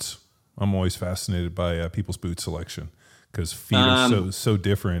for boots? I'm always fascinated by people's boot selection, because feet are so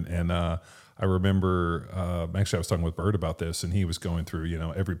different. And I remember, actually I was talking with Bert about this, and he was going through,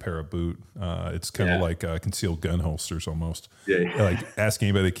 every pair of boot. It's kind of like concealed gun holsters almost. Yeah. Like ask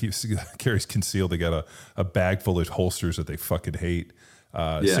anybody that carries concealed, they got a bag full of holsters that they fucking hate.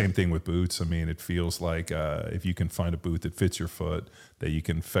 Same thing with boots. I mean, it feels like if you can find a boot that fits your foot, that you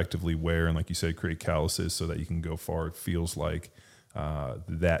can effectively wear, and like you said, create calluses so that you can go far, it feels like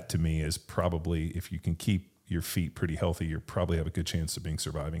that to me is probably, if you can keep your feet pretty healthy, you probably have a good chance of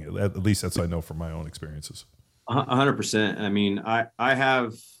surviving it. At least that's what I know from my own experiences. 100%. I mean, I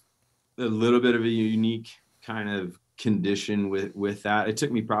have a little bit of a unique kind of condition with that. It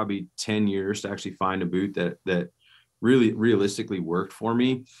took me probably 10 years to actually find a boot that really realistically worked for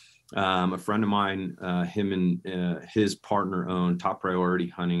me. A friend of mine, him and his partner own Top Priority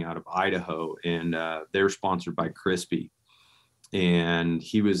Hunting out of Idaho, and they're sponsored by Crispy. And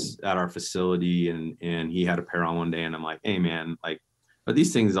he was at our facility and he had a pair on one day, and I'm like, hey man, like, are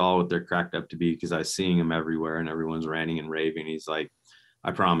these things all what they're cracked up to be? Because I was seeing them everywhere and everyone's ranting and raving. He's like,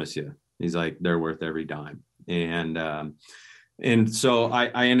 I promise you. He's like, they're worth every dime. And so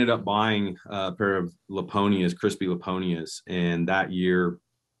I ended up buying a pair of Laponias, Crispy Laponias. And that year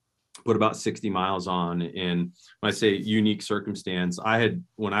put about 60 miles on. And when I say unique circumstance,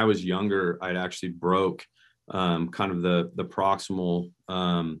 when I was younger, I'd actually broke kind of the proximal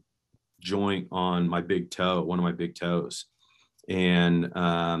joint on my big toe, one of my big toes, and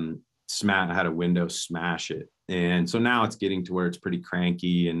I had a window smash it. And so now it's getting to where it's pretty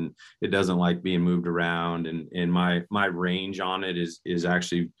cranky and it doesn't like being moved around. And my range on it is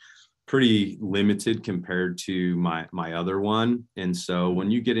actually pretty limited compared to my other one. And so when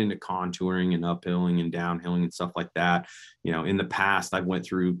you get into contouring and uphilling and downhilling and stuff like that, you know, in the past, I went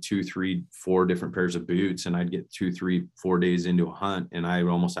through 2, 3, 4 different pairs of boots, and I'd get 2, 3, 4 days into a hunt, and I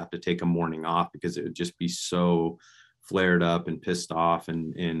would almost have to take a morning off because it would just be so flared up and pissed off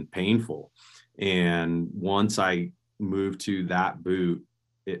and painful. And once I moved to that boot,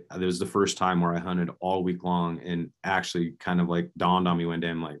 it was the first time where I hunted all week long, and actually kind of like dawned on me one day,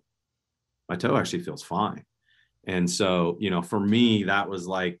 I'm like, my toe actually feels fine. And so, you know, for me, that was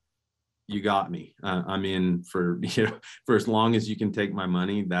like, you got me. I'm in for, you know, for as long as you can take my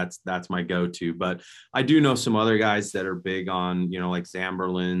money. That's my go-to. But I do know some other guys that are big on, you know, like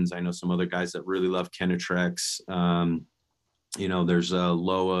Zamberlins. I know some other guys that really love Kenetrex. You know, there's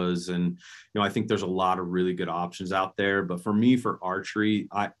Loas, and, you know, I think there's a lot of really good options out there. But for me, for archery,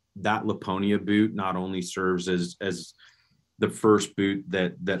 that Laponia boot not only serves as the first boot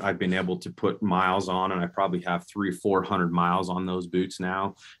that I've been able to put miles on, and I probably have 300-400 miles on those boots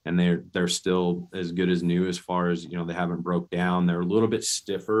now, and they're still as good as new as far as, you know, they haven't broke down. They're a little bit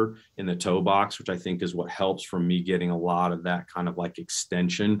stiffer in the toe box, which I think is what helps from me getting a lot of that kind of like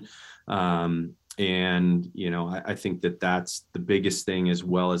extension. And, you know, I think that's the biggest thing, as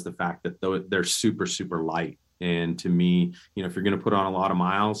well as the fact that they're super, super light. And to me, you know, if you're going to put on a lot of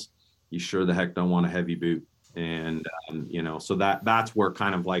miles, you sure the heck don't want a heavy boot. And, you know, so that's where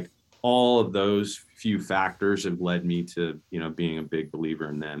kind of like all of those few factors have led me to, you know, being a big believer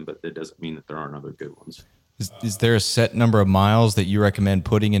in them, but that doesn't mean that there aren't other good ones. Is there a set number of miles that you recommend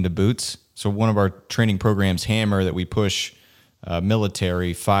putting into boots? So one of our training programs, Hammer, that we push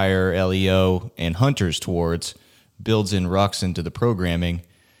military, fire, LEO, and hunters towards, builds in rucks into the programming.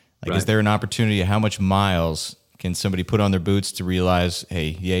 Like, right. Is there an opportunity? How much miles can somebody put on their boots to realize,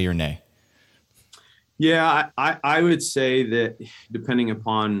 hey, yay or nay? Yeah, I would say that depending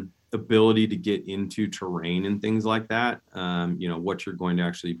upon ability to get into terrain and things like that, you know, what you're going to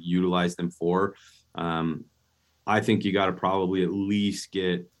actually utilize them for, I think you got to probably at least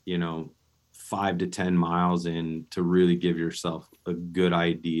get, you know, 5 to 10 miles in to really give yourself a good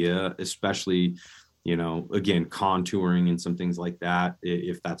idea, especially, you know, again, contouring and some things like that,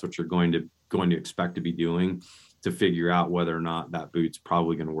 if that's what you're going to expect to be doing, to figure out whether or not that boot's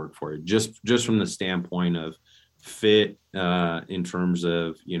probably going to work for you. Just from the standpoint of fit, in terms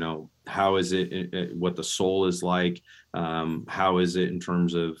of, you know, how is it, what the sole is like, how is it in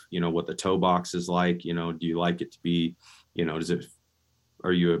terms of, you know, what the toe box is like, you know, do you like it to be, you know,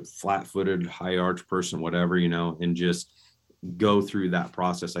 are you a flat-footed, high arch person, whatever, you know, and just go through that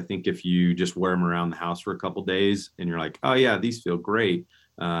process. I think if you just wear them around the house for a couple of days and you're like, oh yeah, these feel great.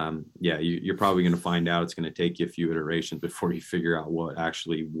 Yeah, you're probably going to find out it's going to take you a few iterations before you figure out what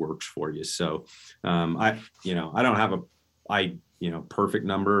actually works for you. So, I don't have a perfect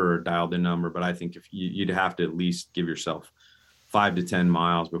number or dialed in number, but I think if you'd have to at least give yourself 5 to 10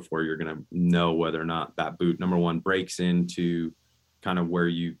 miles before you're going to know whether or not that boot, number one, breaks into kind of where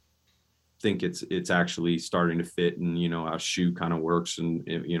you think it's actually starting to fit, and, you know, how a shoe kind of works, and,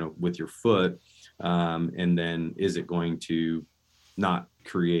 you know, with your foot. And then is it going to not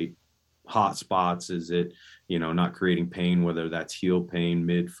create hot spots? Is it, you know, not creating pain, whether that's heel pain,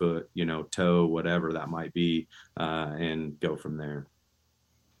 midfoot, you know, toe, whatever that might be, and go from there.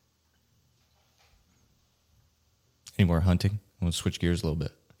 Any more hunting? I want to switch gears a little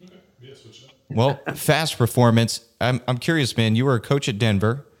bit. Okay. Yeah, switch it up. Well, fast performance. I'm curious, man. You were a coach at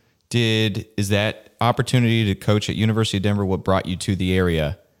Denver. Is that opportunity to coach at University of Denver what brought you to the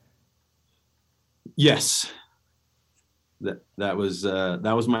area? Yes. That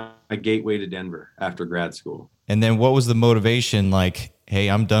was my gateway to Denver after grad school. And then what was the motivation? Like, hey,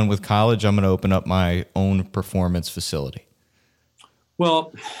 I'm done with college, I'm going to open up my own performance facility.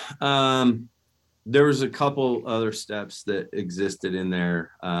 Well, there was a couple other steps that existed in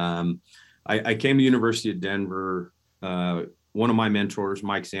there. I came to University of Denver. One of my mentors,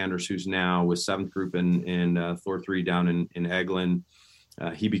 Mike Sanders, who's now with 7th Group in Thor 3 down in Eglin,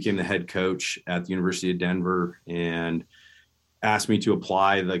 he became the head coach at the University of Denver and asked me to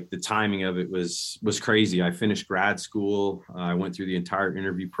apply. Like, the timing of it was crazy. I finished grad school. I went through the entire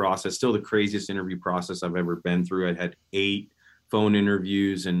interview process, still the craziest interview process I've ever been through. I had 8 phone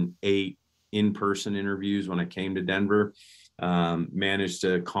interviews and 8 in-person interviews when I came to Denver. Managed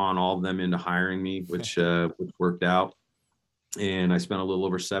to con all of them into hiring me, which worked out. And I spent a little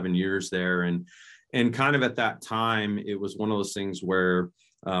over 7 years there. And kind of at that time, it was one of those things where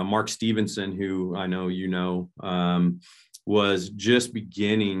Mark Stevenson, who I know you know, was just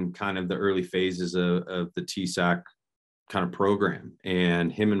beginning kind of the early phases of the TSAC kind of program.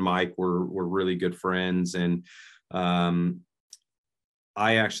 And him and Mike were really good friends. And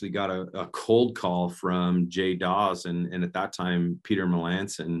I actually got a cold call from Jay Dawes and at that time, Peter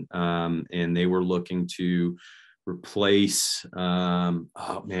Melanson, and they were looking to replace,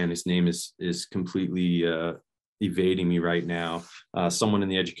 oh man, his name is completely evading me right now, someone in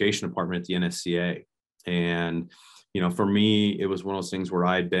the education department at the NSCA. And, for me, it was one of those things where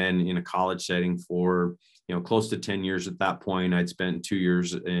I'd been in a college setting for, close to 10 years at that point. I'd spent 2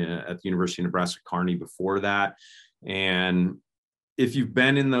 years at the University of Nebraska-Kearney before that. And if you've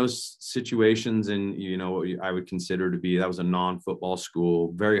been in those situations and, I would consider to be, that was a non-football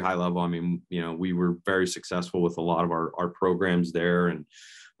school, very high level. I mean, we were very successful with a lot of our programs there. And,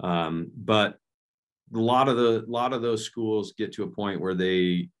 but a lot of those schools get to a point where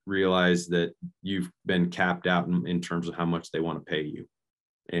they realize that you've been capped out in terms of how much they want to pay you.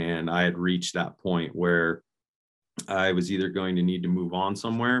 And I had reached that point where I was either going to need to move on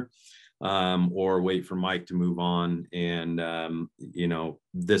somewhere, or wait for Mike to move on. And,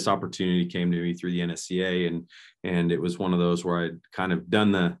 this opportunity came to me through the NSCA, and it was one of those where I'd kind of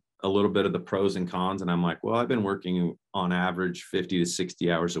done a little bit of the pros and cons. And I'm like, well, I've been working on average 50 to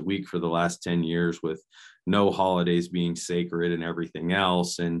 60 hours a week for the last 10 years with no holidays being sacred and everything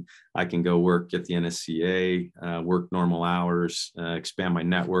else. And I can go work at the NSCA, work normal hours, expand my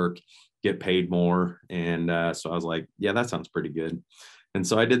network, get paid more. And so I was like, yeah, that sounds pretty good. And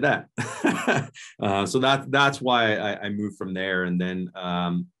so I did that. So that's why I moved from there. And then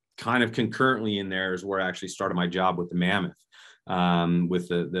kind of concurrently in there is where I actually started my job with the Mammoth, with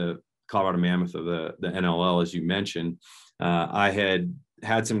the Colorado Mammoth of the NLL, as you mentioned. I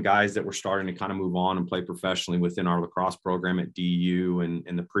had some guys that were starting to kind of move on and play professionally within our lacrosse program at DU,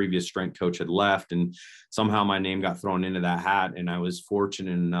 and the previous strength coach had left, and somehow my name got thrown into that hat. And I was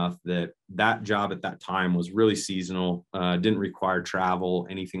fortunate enough that job at that time was really seasonal, didn't require travel,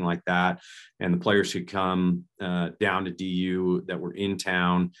 anything like that. And the players could come down to DU that were in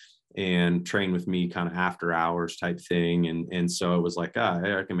town and train with me kind of after hours type thing. And so it was like,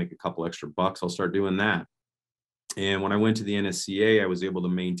 I can make a couple extra bucks. I'll start doing that. And when I went to the NSCA, I was able to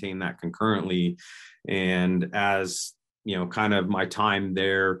maintain that concurrently. And as kind of my time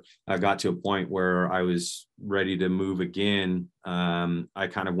there, I got to a point where I was ready to move again. I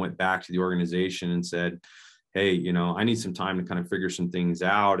kind of went back to the organization and said, hey, I need some time to kind of figure some things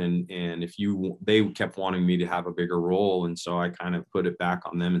out. And they kept wanting me to have a bigger role. And so I kind of put it back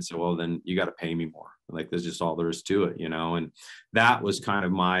on them and said, well, then you got to pay me more. Like, that's just all there is to it, and that was kind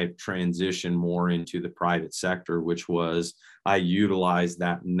of my transition more into the private sector, which was I utilized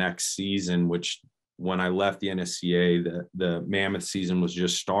that next season, which when I left the NSCA, the Mammoth season was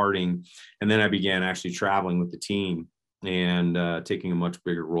just starting. And then I began actually traveling with the team and taking a much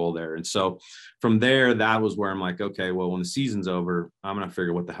bigger role there. And so from there, that was where I'm like, okay, well, when the season's over, I'm going to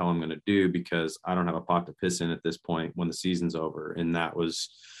figure what the hell I'm going to do, because I don't have a pot to piss in at this point when the season's over. And that was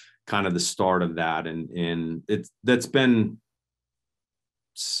kind of the start of that. And that's been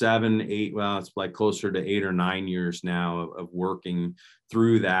 7, 8, well, it's like closer to 8 or 9 years now of working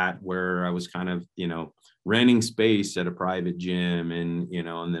through that, where I was kind of, renting space at a private gym and,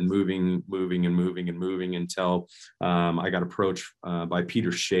 and then moving until I got approached by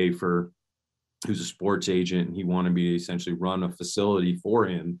Peter Schaefer, who's a sports agent, and he wanted me to essentially run a facility for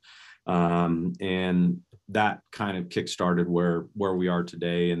him. And that kind of kickstarted where we are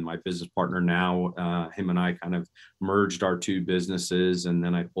today. And my business partner now, him and I kind of merged our two businesses. And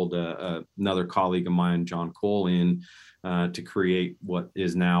then I pulled another colleague of mine, John Cole, in to create what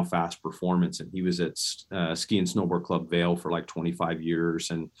is now Fast Performance. And he was at Ski and Snowboard Club Vail for like 25 years.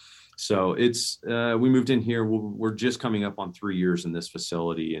 And so it's, we moved in here. We're just coming up on 3 years in this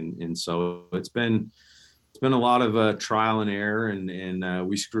facility. And so it's been a lot of trial and error, and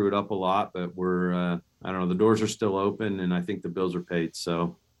we screw it up a lot, but we're, I don't know, the doors are still open, and I think the bills are paid.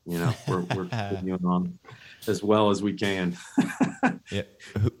 So, we're continuing on as well as we can. Yeah.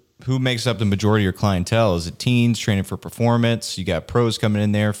 Who makes up the majority of your clientele? Is it teens training for performance? You got pros coming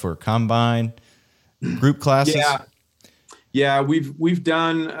in there for combine, group classes? Yeah, we've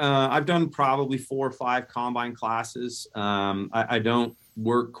done, I've done probably 4 or 5 combine classes. I don't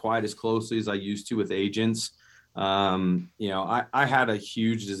work quite as closely as I used to with agents. I had a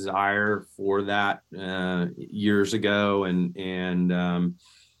huge desire for that years ago, and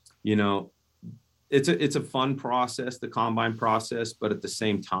it's a fun process, the combine process, but at the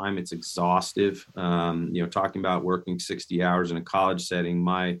same time, it's exhaustive. Talking about working 60 hours in a college setting,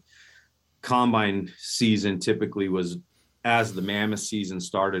 my combine season typically was as the Mammoth season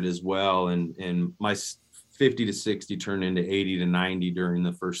started as well, and my 50 to 60 turned into 80 to 90 during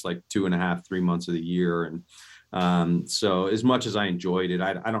the first 2.5-3 months of the year. And so as much as I enjoyed it,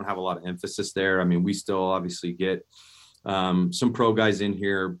 I don't have a lot of emphasis there. I mean, we still obviously get some pro guys in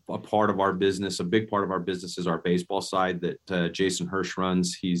here. A big part of our business is our baseball side that Jason Hirsch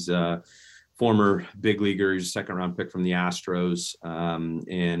runs. He's former big leaguer, he's a second round pick from the Astros.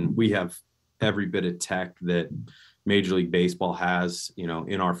 And we have every bit of tech that Major League Baseball has,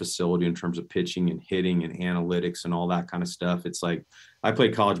 in our facility in terms of pitching and hitting and analytics and all that kind of stuff. It's like, I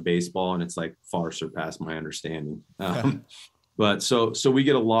played college baseball and it's like far surpassed my understanding. But so we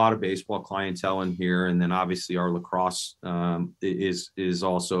get a lot of baseball clientele in here. And then obviously our lacrosse is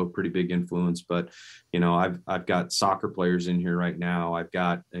also a pretty big influence, but I've got soccer players in here right now. I've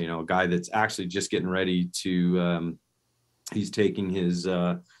got, a guy that's actually just getting ready to, he's taking his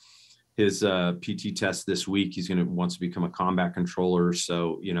PT test this week. He's wants to become a combat controller.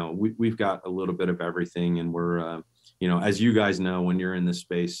 So, we've got a little bit of everything, and we're, as you guys know, when you're in this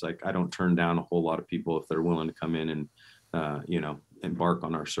space, like I don't turn down a whole lot of people if they're willing to come in and, embark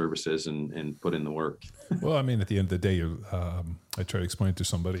on our services and put in the work. Well, I mean, at the end of the day, I try to explain to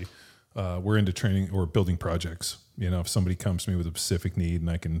somebody, we're into training or building projects. If somebody comes to me with a specific need and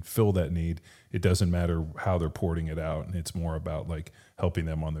I can fill that need, it doesn't matter how they're porting it out. And it's more about like helping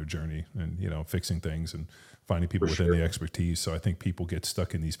them on their journey and, fixing things and finding people within the expertise. So I think people get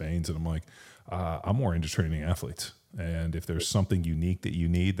stuck in these veins, and I'm like, I'm more into training athletes. And if there's something unique that you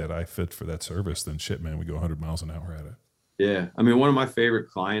need that I fit for that service, then shit, man, we go 100 miles an hour at it. Yeah. I mean, one of my favorite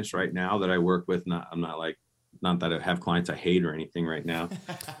clients right now that I work with, not that I have clients I hate or anything right now.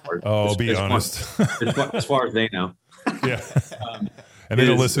 Be honest. As far as they know. Yeah. And they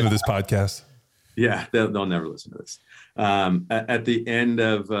don't listen to this podcast. Yeah, they'll never listen to this. At the end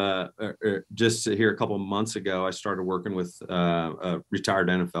of just here a couple of months ago, I started working with a retired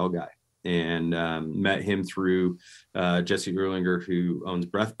NFL guy, and met him through Jesse Erlinger, who owns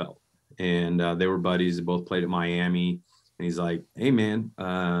Breath Belt. And they were buddies. They both played at Miami. And he's like, hey, man,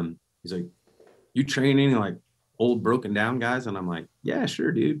 he's like, you training like old broken down guys? And I'm like, yeah,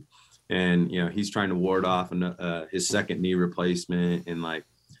 sure, dude. And, he's trying to ward off his second knee replacement. And like,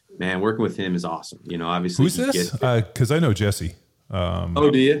 man, working with him is awesome. Obviously. Who's this? Because I know Jesse.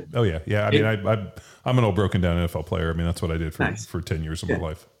 Do you? Oh, yeah. Yeah. I mean, I'm an old broken down NFL player. I mean, that's what I did for 10 years of my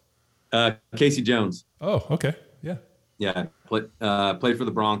life. Casey Jones. Oh, okay. Yeah. Yeah. Played for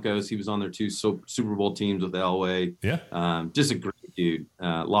the Broncos. He was on their 2 Super Bowl teams with Elway. Yeah. Just a great dude.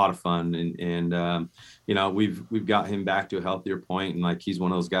 A lot of fun. And we've got him back to a healthier point. And like, he's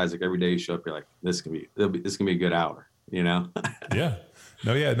one of those guys, like every day you show up, you're like, this can be a good hour, Yeah.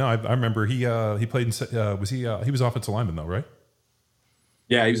 No, yeah. No, I remember he played in, he was offensive lineman though, right?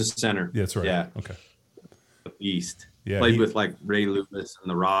 Yeah. He was a center. Yeah, that's right. Yeah. Okay. A beast. Yeah. Played with like Ray Lewis and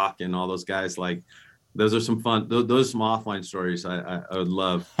The Rock and all those guys. Like, those are some fun. Those are some offline stories I would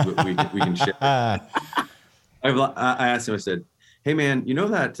love. We can share. I asked him. I said, "Hey man,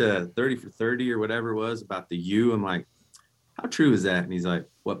 that 30 for 30 or whatever it was about the U?" I'm like, "How true is that?" And he's like,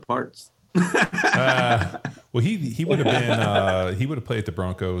 "What parts?" Well, he would have been he would have played at the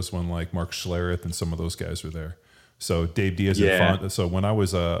Broncos when like Mark Schlereth and some of those guys were there. So Dave Diaz. So when I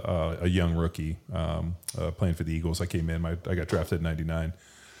was a young rookie playing for the Eagles, I came in. I got drafted in '99.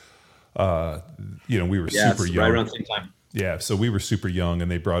 We were super young. Right around the same time. Yeah, so we were super young, and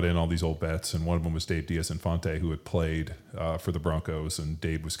they brought in all these old vets, and one of them was Dave Diaz-Infante, who had played for the Broncos, and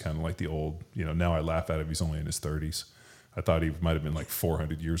Dave was kind of like the old, now I laugh at him, he's only in his 30s. I thought he might have been like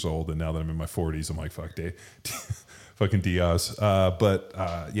 400 years old, and now that I'm in my 40s, I'm like, fuck Dave, fucking Diaz. As a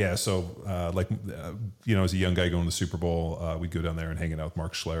young guy going to the Super Bowl, we'd go down there and hanging out with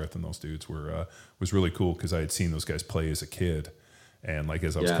Mark Schlereth, and those dudes was really cool because I had seen those guys play as a kid. And like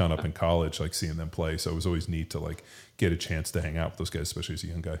as I was coming up in college, like seeing them play, so it was always neat to like get a chance to hang out with those guys, especially as a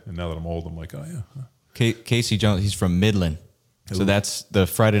young guy. And now that I'm old, I'm like, oh yeah. Casey Jones, he's from Midland, so that's the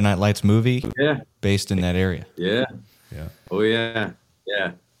Friday Night Lights movie, based in that area. Yeah. Yeah. Oh yeah.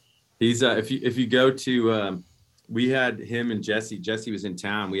 Yeah. He's if you go to we had him and Jesse. Jesse was in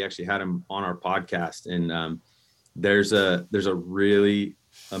town. We actually had him on our podcast, and there's a really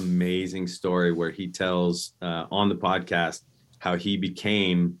amazing story where he tells on the podcast how he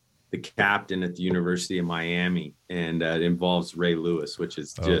became the captain at the University of Miami, and it involves Ray Lewis, which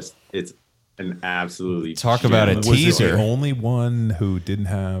is it's an absolutely talk about a teaser. Was the only one who didn't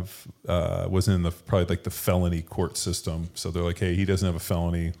have wasn't in the probably like the felony court system. So they're like, hey, he doesn't have a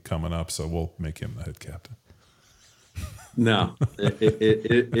felony coming up, so we'll make him the head captain. No,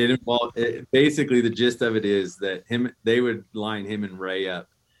 it involved basically the gist of it is that they would line him and Ray up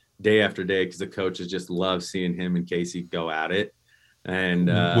day after day because the coaches just love seeing him and Casey go at it. And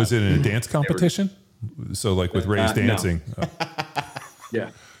was it in a dance competition? So like with Ray's dancing. No. Yeah.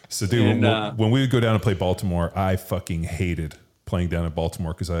 So dude, when we would go down and play Baltimore, I fucking hated playing down in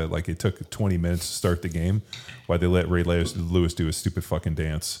Baltimore because it took 20 minutes to start the game while they let Ray Lewis do a stupid fucking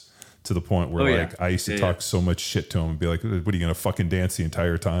dance to the point where I used to talk so much shit to him and be like, what are you going to fucking dance the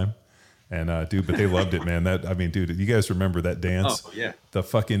entire time? And dude, but they loved it, man. Dude, you guys remember that dance? Oh yeah. The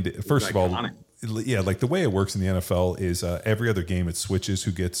fucking, first of all, yeah, like the way it works in the NFL is every other game it switches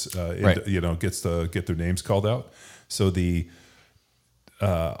who gets gets to get their names called out. So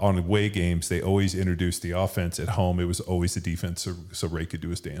on away games they always introduce the offense. At home it was always the defense, so Ray could do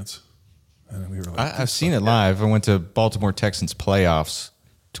his dance. And we were like, I've seen it live. I went to Baltimore Texans playoffs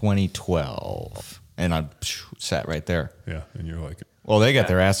 2012, and I sat right there. Yeah, and you're like, well, they got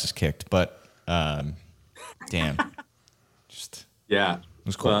their asses kicked, but damn, just yeah. It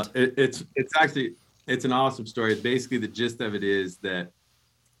was cool. It's actually an awesome story. Basically, the gist of it is that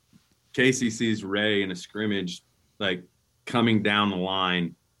Casey sees Ray in a scrimmage, like coming down the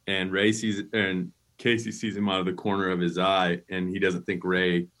line, and Casey sees him out of the corner of his eye, and he doesn't think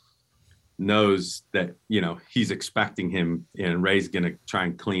Ray knows that, he's expecting him, and Ray's gonna try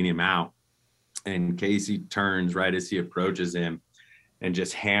and clean him out. And Casey turns right as he approaches him and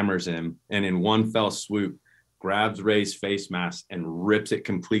just hammers him, and in one fell swoop grabs Ray's face mask and rips it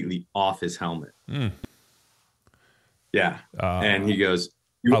completely off his helmet. Yeah. And he goes,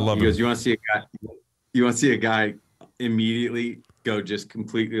 you want to see a guy immediately go just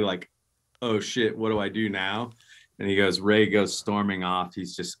completely like, oh shit, what do I do now? And he goes, Ray goes storming off.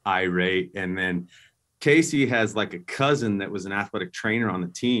 He's just irate. And then Casey has like a cousin that was an athletic trainer on the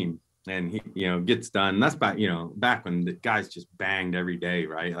team. And he, gets done. That's back when the guys just banged every day,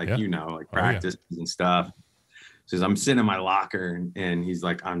 right? Like, practices and stuff. Says, I'm sitting in my locker, and he's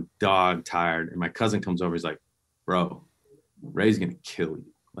like, I'm dog tired. And my cousin comes over. He's like, bro, Ray's going to kill you.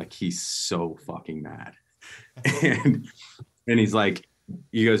 Like, he's so fucking mad. and he's like,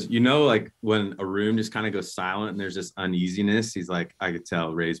 he goes, like when a room just kind of goes silent and there's this uneasiness, he's like, I could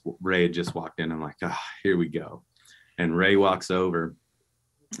tell Ray had just walked in. I'm like, here we go. And Ray walks over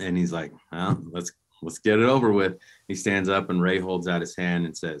and he's like, well, let's get it over with. He stands up and Ray holds out his hand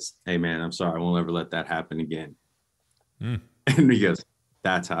and says, hey man, I'm sorry. I won't ever let that happen again. And he goes,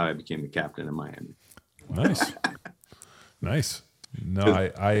 that's how I became the captain of Miami. Nice. Nice. No,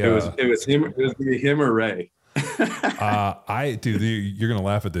 it was him or Ray. You're going to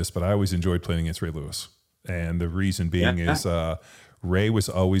laugh at this, but I always enjoyed playing against Ray Lewis. And the reason being is Ray was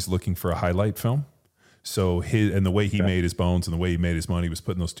always looking for a highlight film. So the way he made his bones and the way he made his money was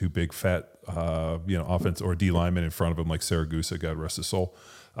putting those two big fat, offense or D linemen in front of him, like Saragusa, God rest his soul.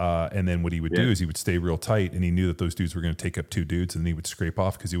 And then what he would do is he would stay real tight, and he knew that those dudes were going to take up two dudes, and then he would scrape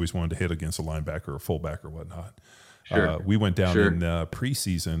off because he always wanted to hit against a linebacker or a fullback or whatnot. Sure. We went down in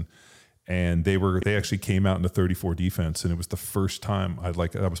preseason, and they actually came out in the 34 defense, and it was the first time I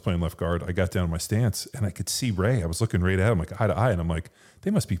was playing left guard. I got down in my stance, and I could see Ray. I was looking right at him, like eye to eye, and I'm like,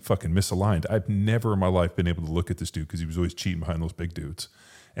 they must be fucking misaligned. I've never in my life been able to look at this dude because he was always cheating behind those big dudes.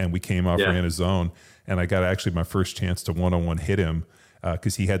 And we came off, ran his zone, and I got actually my first chance to one-on-one hit him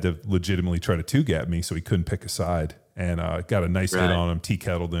because he had to legitimately try to two-gap me, so he couldn't pick a side. And got a nice hit on him,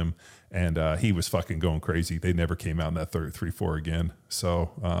 tea-kettled him, and he was fucking going crazy. They never came out in that 3-4 again.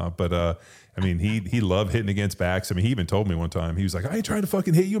 So, he loved hitting against backs. I mean, he even told me one time, he was like, I ain't trying to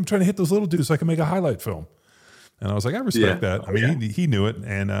fucking hit you. I'm trying to hit those little dudes so I can make a highlight film. And I was like, I respect that. I mean, he knew it,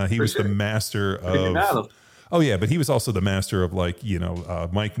 and he was the master of. Oh yeah, but he was also the master of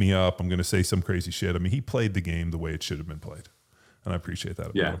mic me up. I'm going to say some crazy shit. I mean, he played the game the way it should have been played, and I appreciate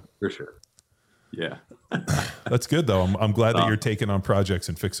that. Yeah, for sure. Yeah, that's good though. I'm glad that you're taking on projects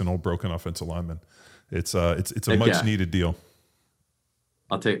and fixing old broken offensive linemen. It's a much needed deal.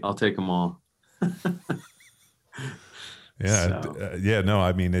 I'll take them all. Yeah. So. No,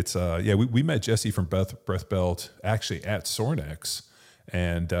 I mean, it's, we met Jesse from Breath Belt actually at Sornex,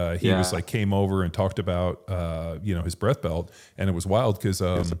 and he was like, came over and talked about, his breath belt. And it was wild because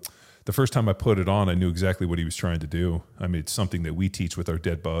the first time I put it on, I knew exactly what he was trying to do. I mean, it's something that we teach with our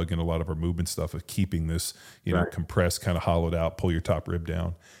dead bug and a lot of our movement stuff of keeping this, compressed, kind of hollowed out, pull your top rib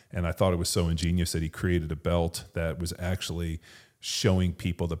down. And I thought it was so ingenious that he created a belt that was actually showing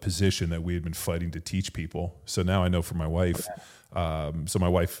people the position that we had been fighting to teach people. So now I know for my wife,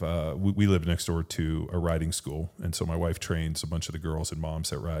 we live next door to a riding school. And so my wife trains a bunch of the girls and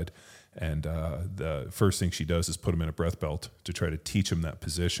moms that ride. And the first thing she does is put them in a breath belt to try to teach them that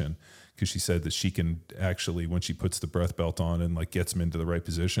position. Because she said that she can actually, when she puts the breath belt on and like gets them into the right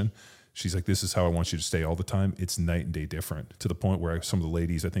position, she's like, this is how I want you to stay all the time. It's night and day different, to the point where some of the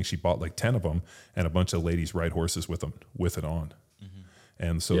ladies, I think she bought like 10 of them, and a bunch of ladies ride horses with it on.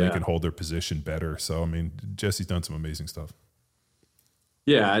 And so they can hold their position better. So, I mean, Jesse's done some amazing stuff.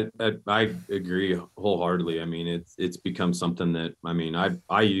 Yeah, I agree wholeheartedly. I mean, it's become something that, I mean,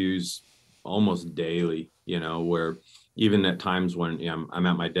 I use almost daily, where even at times when I'm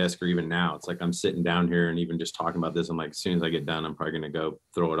at my desk, or even now, it's like I'm sitting down here and even just talking about this, I'm like, as soon as I get done, I'm probably going to go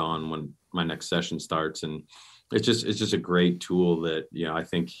throw it on when my next session starts. And it's just a great tool that, I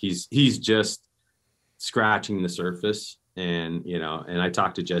think he's just scratching the surface. And, and I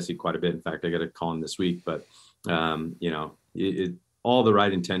talked to Jesse quite a bit. In fact, I got to call him this week, but, all the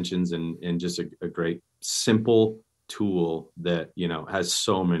right intentions and just a great simple tool that, has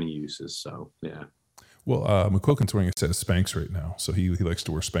so many uses. So, yeah. Well, McQuilkin's wearing a set of Spanx right now, so he likes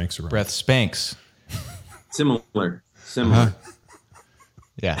to wear Spanx around. Breath Spanx. Similar.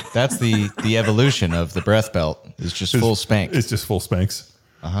 Yeah, that's the evolution of the breath belt. Is just full Spanx. It's just full Spanx.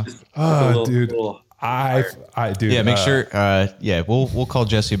 Dude. Dude. Yeah, make sure. We'll call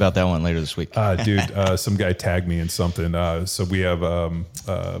Jesse about that one later this week. Dude, some guy tagged me in something. So we have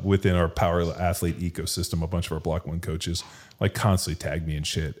within our Power Athlete ecosystem, a bunch of our Block 1 coaches like constantly tag me in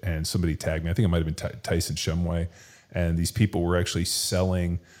shit. And somebody tagged me. I think it might have been Tyson Shumway. And these people were actually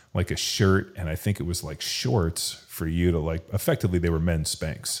selling like a shirt, and I think it was like shorts for you to like. Effectively, they were men's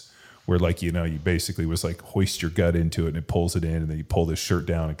Spanx, where like you basically was like hoist your gut into it and it pulls it in, and then you pull this shirt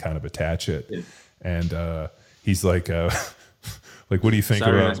down and kind of attach it. Yeah. And he's like, like, what do you think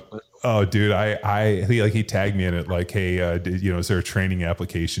about? Oh, dude, he tagged me in it like, hey, is there a training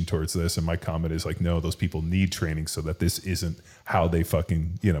application towards this? And my comment is like, no, those people need training so that this isn't how they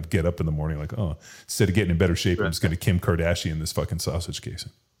fucking get up in the morning. Like, oh, instead of getting in better shape, I'm just going to Kim Kardashian this fucking sausage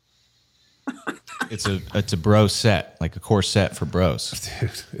casing. It's a bro set, like a core set for bros.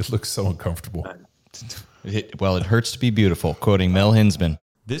 Dude, it looks so uncomfortable. It hurts to be beautiful. Quoting Mel Hinsman.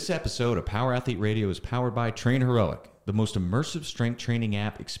 This episode of Power Athlete Radio is powered by Train Heroic, the most immersive strength training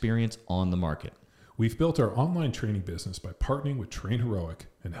app experience on the market. We've built our online training business by partnering with Train Heroic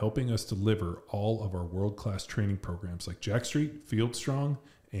and helping us deliver all of our world-class training programs like Jack Street, Field Strong,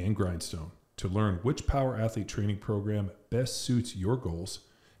 and Grindstone. To learn which Power Athlete training program best suits your goals,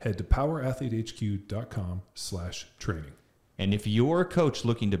 head to powerathletehq.com/training. And if you're a coach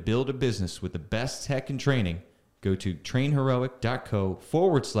looking to build a business with the best tech and training, go to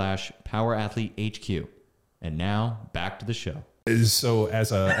trainheroic.co/powerathletehq. And now back to the show. So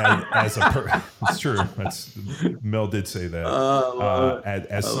it's true. Mel did say that.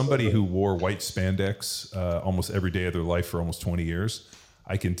 As somebody who wore white spandex almost every day of their life for almost 20 years,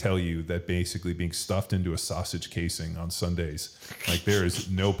 I can tell you that basically being stuffed into a sausage casing on Sundays, like there is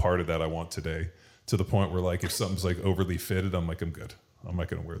no part of that I want today. To the point where like if something's like overly fitted, I'm like, I'm good. I'm not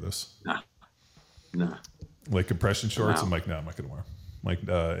going to wear this. Nah. Like compression shorts, I'm like, no, I'm not going to wear them.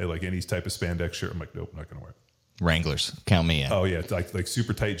 Like any type of spandex shirt, I'm like, nope, I'm not going to wear it. Wranglers, count me in. Oh yeah, like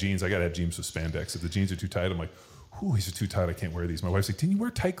super tight jeans. I gotta have jeans with spandex. If the jeans are too tight, I'm like, ooh, these are too tight. I can't wear these. My wife's like, didn't you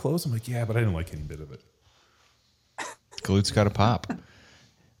wear tight clothes? I'm like, yeah, but I didn't like any bit of it. Glutes got to pop.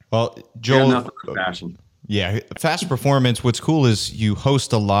 Well, Joel, nothing but fashion. Yeah, Fast Performance. What's cool is you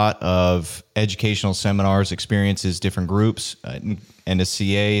host a lot of educational seminars, experiences, different groups,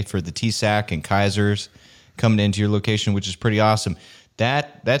 NSCA for the TSAC and Kaisers coming into your location, which is pretty awesome.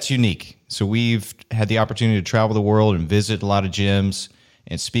 That's unique. So we've had the opportunity to travel the world and visit a lot of gyms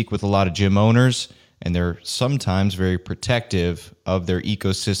and speak with a lot of gym owners, and they're sometimes very protective of their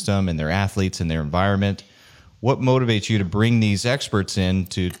ecosystem and their athletes and their environment. What motivates you to bring these experts in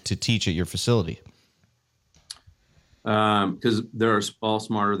to teach at your facility? Because they're all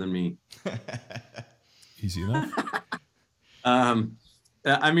smarter than me. Easy enough.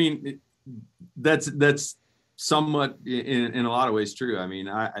 I mean, that's somewhat in a lot of ways true. I mean,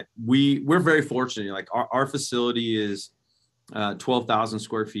 we're very fortunate. Like our facility is 12,000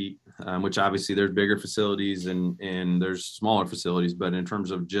 square feet, which obviously there's bigger facilities and there's smaller facilities, but in terms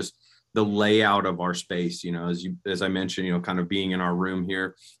of just the layout of our space, as I mentioned, kind of being in our room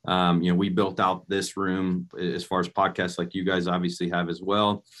here, we built out this room as far as podcasts like you guys obviously have as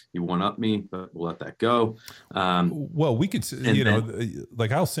well. You one up me, but we'll let that go. Well, we could,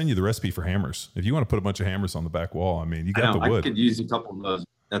 like I'll send you the recipe for hammers. If you want to put a bunch of hammers on the back wall, I mean, you got the wood. I could use a couple of those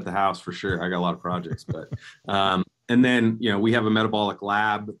at the house for sure. I got a lot of projects, but, and then, we have a metabolic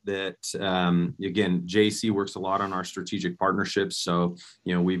lab that, again, JC works a lot on our strategic partnerships. So,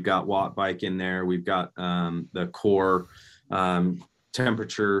 we've got Watt Bike in there. We've got the core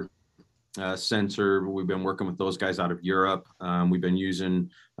temperature sensor. We've been working with those guys out of Europe. We've been using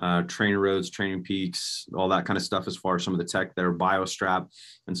Trainer Roads, Training Peaks, all that kind of stuff as far as some of the tech that are BioStrap.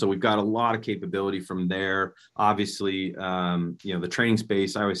 And so we've got a lot of capability from there. Obviously, the training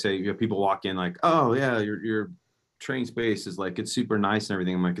space, I always say, people walk in like, oh yeah, your training space is like, it's super nice and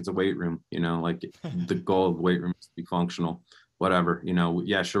everything. I'm like, it's a weight room, like the goal of the weight room is to be functional. whatever,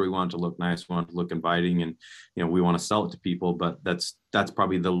 yeah, sure, we want it to look nice, we want it to look inviting, and we want to sell it to people, but that's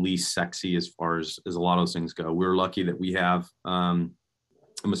probably the least sexy as far as a lot of those things go. We're lucky that we have a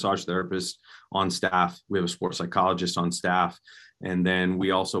massage therapist on staff, we have a sports psychologist on staff, and then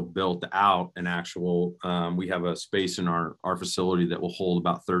we also built out an actual, we have a space in our facility that will hold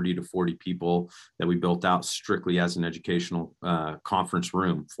about 30 to 40 people that we built out strictly as an educational conference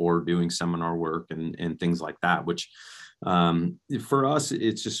room for doing seminar work and things like that, which for us,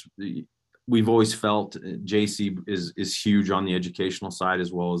 it's just, we've always felt JC is huge on the educational side,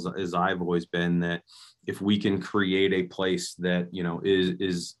 as well as I've always been, that if we can create a place that,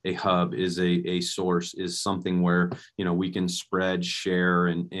 is a hub, is a source, is something where, we can spread, share,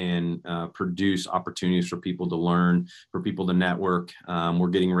 and produce opportunities for people to learn, for people to network.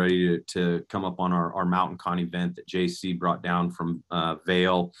 We're getting ready to come up on our Mountain Con event that JC brought down from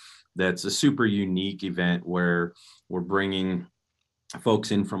Vail. That's a super unique event where we're bringing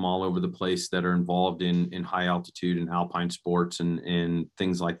folks in from all over the place that are involved in high altitude and alpine sports and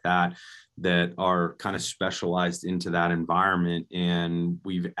things like that are kind of specialized into that environment. And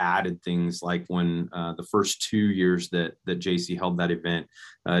we've added things like when the first 2 years that JC held that event,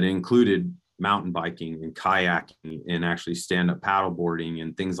 it included mountain biking and kayaking and actually stand-up paddleboarding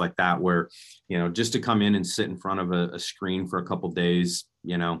and things like that, where, just to come in and sit in front of a screen for a couple of days,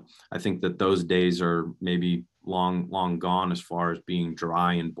 I think that those days are maybe long gone as far as being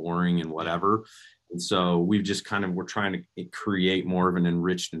dry and boring and whatever. And so we've just we're trying to create more of an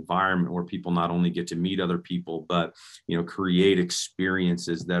enriched environment where people not only get to meet other people, but, create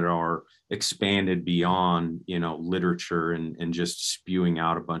experiences that are expanded beyond, literature and just spewing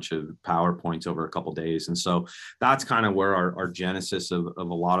out a bunch of PowerPoints over a couple of days. And so that's kind of where our genesis of a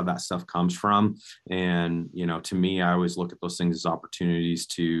lot of that stuff comes from. And, to me, I always look at those things as opportunities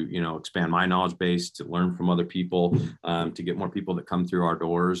to, expand my knowledge base, to learn from other people, to get more people that come through our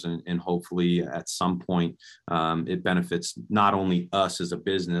doors, and hopefully at some point it benefits not only us as a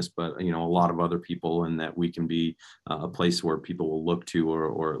business, but, a lot of other people, and that we can be a place where people will look to,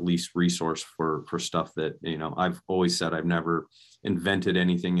 or at least resource for stuff that, I've always said I've never invented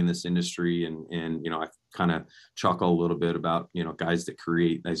anything in this industry. And I kind of chuckle a little bit about, guys that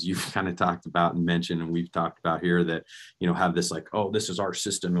create, as you've kind of talked about and mentioned, and we've talked about here, that, have this like, oh, this is our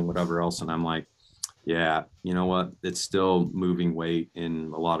system and whatever else. And I'm like, yeah, you know what? It's still moving weight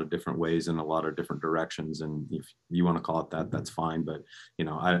in a lot of different ways, in a lot of different directions. And if you want to call it that, that's fine. But,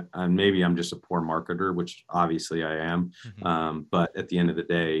 maybe I'm just a poor marketer, which obviously I am. Mm-hmm. But at the end of the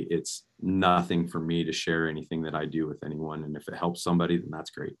day, it's nothing for me to share anything that I do with anyone. And if it helps somebody, then that's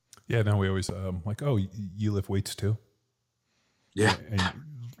great. Yeah. No, we always like, oh, you lift weights too? Yeah. And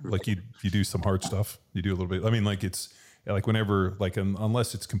like you do some hard stuff. You do a little bit. I mean, like it's like whenever, like,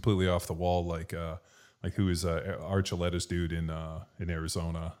 unless it's completely off the wall, like who is Archuleta's dude in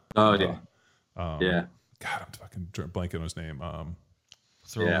Arizona? Oh yeah. Yeah. God, I'm fucking blanking on his name.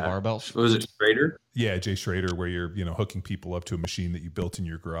 Throw a barbell. Was it Schrader? Yeah, Jay Schrader, where you're hooking people up to a machine that you built in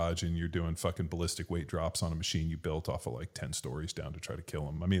your garage, and you're doing fucking ballistic weight drops on a machine you built off of like 10 stories down to try to kill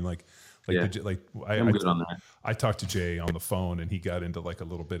them. I mean, I'm good on that. I talked to Jay on the phone, and he got into like a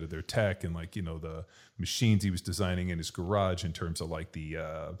little bit of their tech and like the machines he was designing in his garage in terms of like the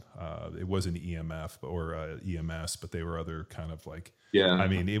it wasn't EMF or EMS, but they were other kind of like I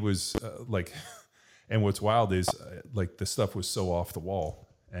mean, it was like. And what's wild is like the stuff was so off the wall,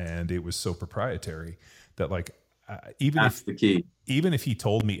 and it was so proprietary that like even if he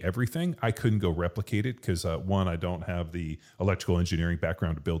told me everything, I couldn't go replicate it because one, I don't have the electrical engineering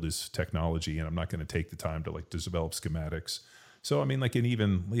background to build his technology, and I'm not going to take the time to like develop schematics. So I mean, like, and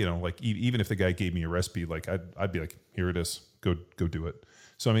even like even if the guy gave me a recipe, like I'd be like, here it is, go do it.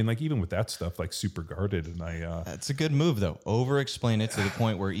 So, I mean, like, even with that stuff, like, super guarded. And that's a good move, though. Over-explain it to the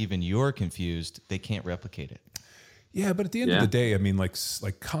point where even you're confused. They can't replicate it. Yeah, but at the end of the day, I mean, like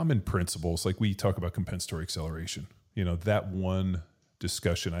common principles, like we talk about compensatory acceleration. That one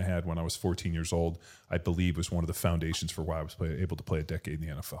discussion I had when I was 14 years old, I believe was one of the foundations for why I was able to play a decade in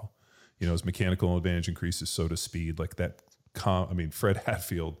the NFL. As mechanical advantage increases, so does speed. Like that, Fred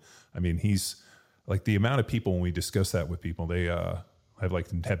Hatfield, he's like the amount of people when we discuss that with people, they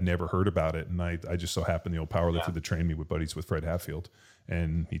have never heard about it. And I just so happened the old powerlifter that trained me with buddies with Fred Hatfield.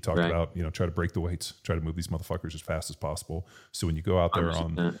 And he talked about, try to break the weights, try to move these motherfuckers as fast as possible. So when you go out there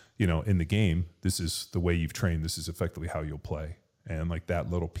 100%. on, in the game, this is the way you've trained. This is effectively how you'll play. And like that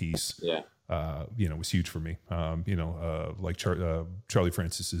little piece, was huge for me. Like Charlie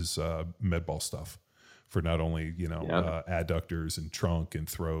Francis's med ball stuff for not only, adductors and trunk and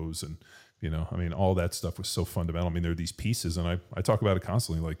throws and, all that stuff was so fundamental. There are these pieces, and I talk about it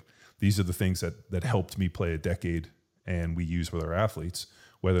constantly. Like, these are the things that helped me play a decade and we use with our athletes.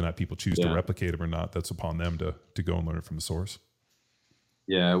 Whether or not people choose to replicate them or not, that's upon them to go and learn it from the source.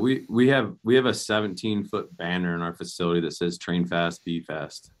 Yeah, we have a 17-foot banner in our facility that says "Train fast, be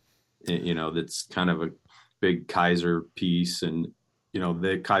fast." That's kind of a big Kaiser piece, and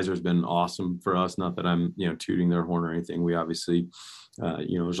the Kaiser's been awesome for us. Not that I'm tooting their horn or anything. We obviously,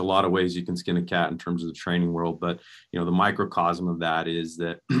 there's a lot of ways you can skin a cat in terms of the training world, but the microcosm of that is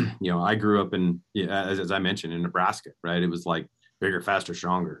that I grew up in, as I mentioned, in Nebraska, right? It was like bigger, faster,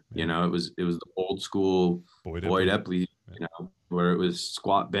 stronger. It was the old school Boyd Epley, where it was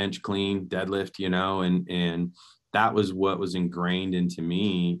squat, bench, clean, deadlift, and that was what was ingrained into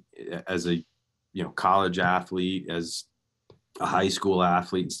me as a college athlete, as a high school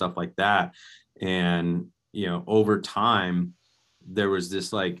athlete and stuff like that. And over time there was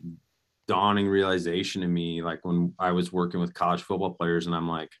this like dawning realization to me, like when I was working with college football players, and I'm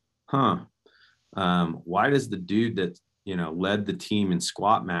like, why does the dude that led the team in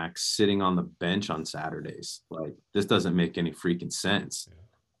squat max sitting on the bench on Saturdays? Like, this doesn't make any freaking sense.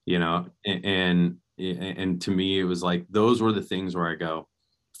 And to me, it was like, those were the things where I go,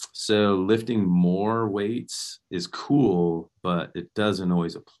 so lifting more weights is cool, but it doesn't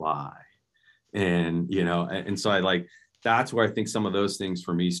always apply. And, and so that's where I think some of those things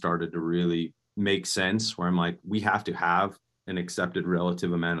for me started to really make sense, where I'm like, we have to have an accepted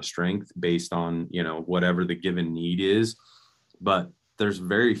relative amount of strength based on, whatever the given need is. But there's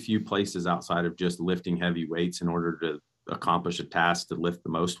very few places outside of just lifting heavy weights in order to accomplish a task to lift the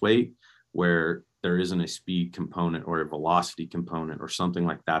most weight, where there isn't a speed component or a velocity component or something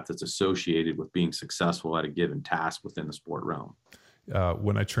like that that's associated with being successful at a given task within the sport realm.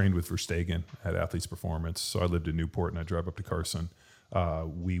 When I trained with Verstegen at Athletes Performance, so I lived in Newport and I drive up to Carson,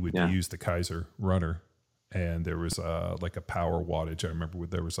 we would use the Kaiser runner, and there was like a power wattage. I remember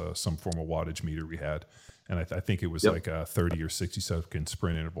there was some form of wattage meter we had, and I think it was like a 30 or 60-second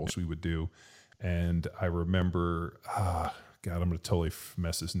sprint intervals we would do. And I remember, God, I'm going to totally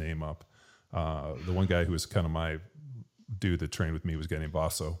mess his name up. The one guy who was kind of my dude that trained with me was a guy named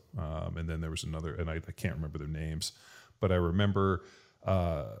Vaso. And then there was another, and I can't remember their names, but I remember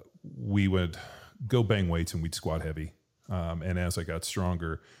we would go bang weights and we'd squat heavy. And as I got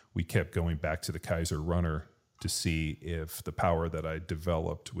stronger, we kept going back to the Kaiser runner to see if the power that I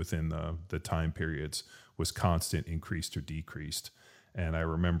developed within the time periods was constant, increased, or decreased. And I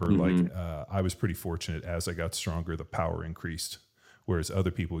remember I was pretty fortunate. As I got stronger, the power increased, whereas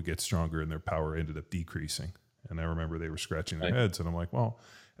other people would get stronger and their power ended up decreasing. And I remember they were scratching their heads, and I'm like, well,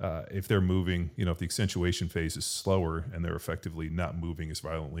 if they're moving, if the accentuation phase is slower and they're effectively not moving as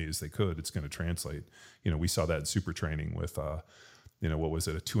violently as they could, it's going to translate. We saw that in super training with, what was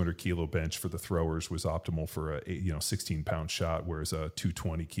it? A 200 kilo bench for the throwers was optimal for a 16-pound shot, whereas a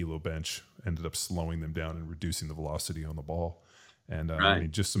 220 kilo bench ended up slowing them down and reducing the velocity on the ball. And I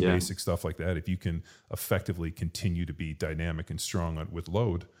mean, just some basic stuff like that. If you can effectively continue to be dynamic and strong with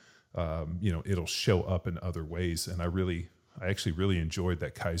load, it'll show up in other ways. And I actually really enjoyed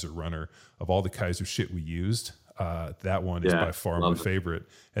that Kaiser runner. Of all the Kaiser shit we used, that one is by far my favorite.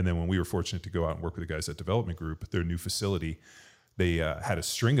 And then when we were fortunate to go out and work with the guys at Development Group, their new facility, they had a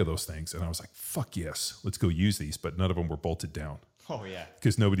string of those things. And I was like, fuck yes, let's go use these. But none of them were bolted down. Oh, yeah.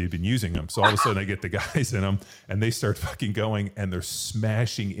 Because nobody had been using them. So all of a sudden I get the guys in them and they start fucking going and they're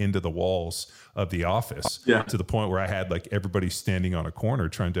smashing into the walls of the office to the point where I had like everybody standing on a corner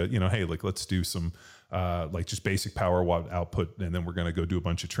trying to, hey, like let's do some like just basic power watt output. And then we're going to go do a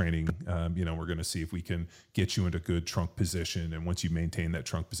bunch of training. We're going to see if we can get you into good trunk position. And once you maintain that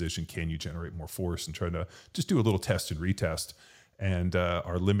trunk position, can you generate more force, and try to just do a little test and retest. And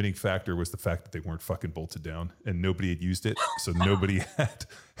our limiting factor was the fact that they weren't fucking bolted down, and nobody had used it. So nobody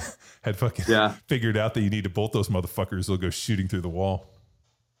had fucking figured out that you need to bolt those motherfuckers. They'll go shooting through the wall.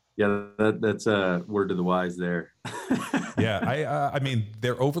 Yeah, that's a word to the wise there. I mean,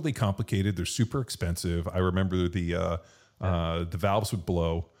 they're overly complicated. They're super expensive. I remember the valves would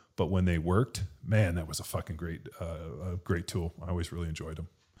blow, but when they worked, man, that was a fucking great tool. I always really enjoyed them.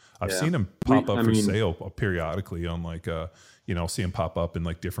 I've seen them pop up for sale periodically on like, I'll see them pop up in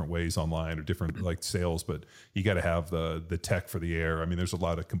like different ways online or different like sales, but you got to have the tech for the air. I mean, there's a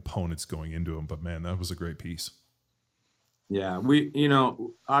lot of components going into them, but man, that was a great piece. Yeah.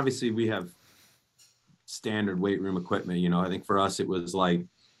 Obviously we have standard weight room equipment. I think for us, it was like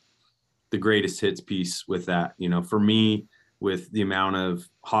the greatest hits piece with that, for me, with the amount of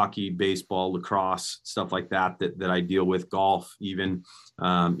hockey, baseball, lacrosse, stuff like that I deal with, golf even,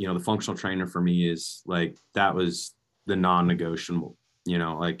 the functional trainer for me is like, that was the non-negotiable,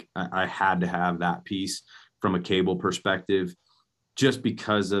 like I had to have that piece from a cable perspective. just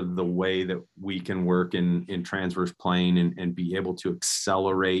because of the way that we can work in transverse plane and be able to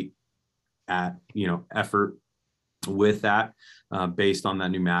accelerate at, effort with that, based on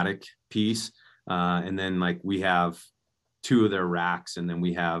that pneumatic piece. And then like we have 2 of their racks, and then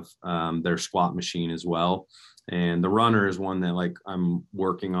we have their squat machine as well. And the runner is one that like I'm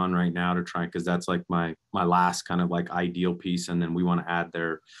working on right now to try, because that's like my last kind of like ideal piece. And then we want to add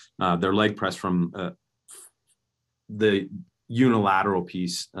their leg press from the unilateral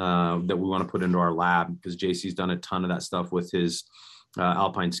piece that we want to put into our lab, because JC's done a ton of that stuff with his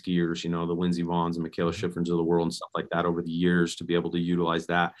alpine skiers, the Lindsey Vonns and Michaela Schifrins of the world and stuff like that over the years, to be able to utilize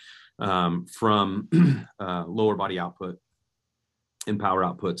that from lower body output and power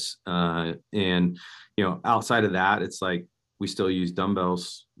outputs. And, outside of that, it's like we still use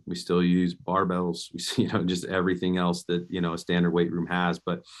dumbbells, we still use barbells, we see, just everything else that, a standard weight room has.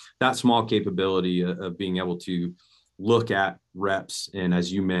 But that small capability of being able to look at reps, and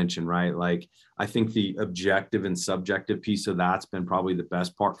as you mentioned, right, like I think the objective and subjective piece of that's been probably the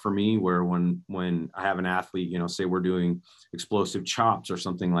best part for me, where when I have an athlete, say we're doing explosive chops or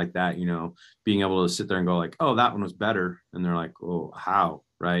something like that, being able to sit there and go like, oh, that one was better, and they're like, oh, how,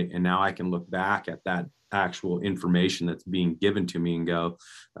 right? And now I can look back at that actual information that's being given to me and go,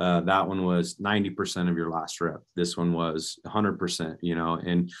 that one was 90% of your last rep, this one was 100%,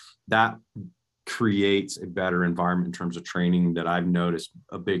 and that creates a better environment in terms of training that I've noticed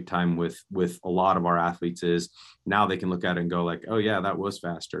a big time with a lot of our athletes. Is now they can look at it and go like, oh yeah, that was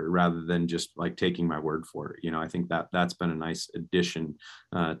faster, rather than just like taking my word for it. I think that's been a nice addition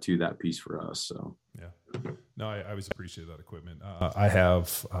to that piece for us. So yeah, no, I always appreciate that equipment. I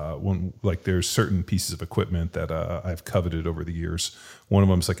have there's certain pieces of equipment that I've coveted over the years. One of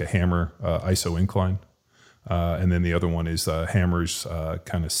them is like a hammer iso incline. And then the other one is Hammer's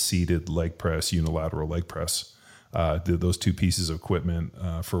kind of seated leg press, unilateral leg press. Those 2 pieces of equipment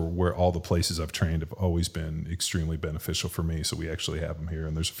for where all the places I've trained have always been extremely beneficial for me. So we actually have them here,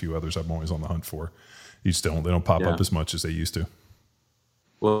 and there's a few others I'm always on the hunt for. They don't pop up as much as they used to.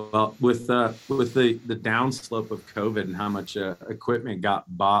 Well, with the downslope of COVID and how much equipment got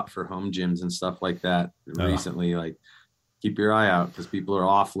bought for home gyms and stuff like that recently, like, keep your eye out, because people are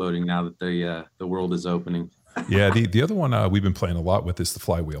offloading now that the world is opening. Yeah, the other one we've been playing a lot with is the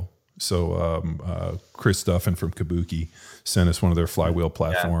flywheel. So Chris Duffin from Kabuki sent us one of their flywheel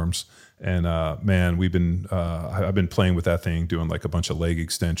platforms, and man, I've been playing with that thing, doing like a bunch of leg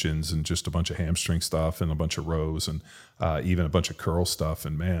extensions and just a bunch of hamstring stuff and a bunch of rows and even a bunch of curl stuff.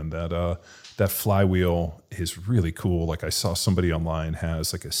 And man, that flywheel is really cool. Like I saw somebody online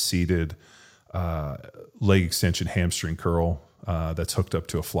has like a seated leg extension hamstring curl that's hooked up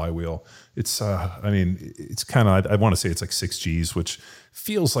to a flywheel. It's it's kind of, I want to say it's like 6 Gs, which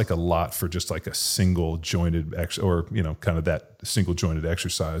feels like a lot for just like a single jointed kind of that single jointed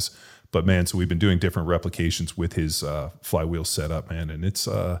exercise. But man, so we've been doing different replications with his flywheel setup, man, and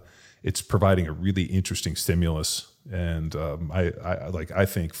it's providing a really interesting stimulus. And I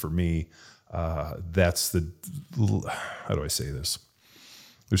think for me, that's how do I say this?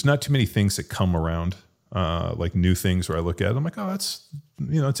 There's not too many things that come around, like new things where I look at it, I'm like, oh, that's,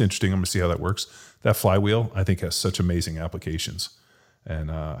 it's interesting. I'm going to see how that works. That flywheel, I think, has such amazing applications. And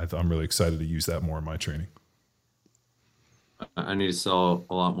I'm really excited to use that more in my training. I need to sell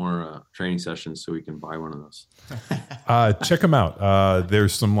a lot more training sessions so we can buy one of those. Check them out.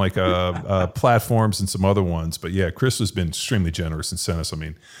 There's some like platforms and some other ones, but yeah, Chris has been extremely generous and sent us. I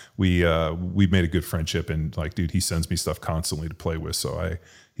mean, we've made a good friendship, and like, dude, he sends me stuff constantly to play with. So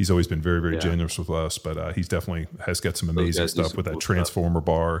he's always been very, very generous with us, but he's definitely has got some amazing stuff with that transformer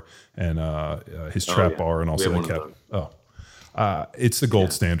bar and his trap bar, and also that cap. It's the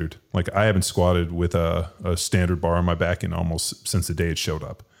gold standard. Like, I haven't squatted with a standard bar on my back in almost since the day it showed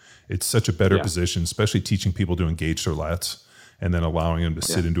up. It's such a better position, especially teaching people to engage their lats and then allowing them to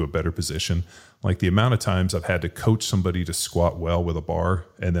sit into a better position. Like, the amount of times I've had to coach somebody to squat well with a bar,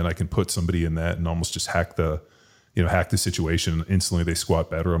 and then I can put somebody in that and almost just hack the situation, and instantly they squat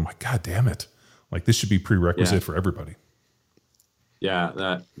better. I'm like, God damn it. Like, this should be prerequisite for everybody. Yeah,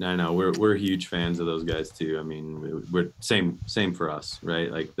 that I know. We're huge fans of those guys too. I mean, we're same for us,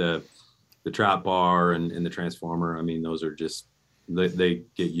 right? Like the trap bar and the transformer. I mean, those are just they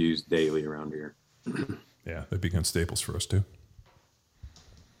get used daily around here. Yeah, they become staples for us too.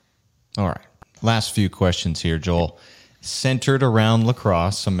 All right, last few questions here, Joel. Centered around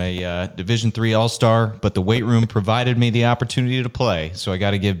lacrosse. I'm a Division III All-Star, but the weight room provided me the opportunity to play, so I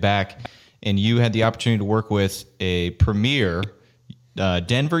got to give back. And you had the opportunity to work with a premier.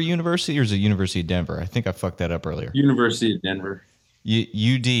 Denver University, or is it University of Denver? I think I fucked that up earlier. University of Denver.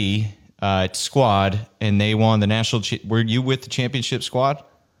 UD squad, and they won the national. Were you with the championship squad?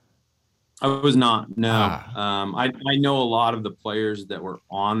 I was not. No. I know a lot of the players that were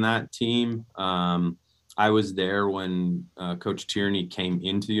on that team. I was there when Coach Tierney came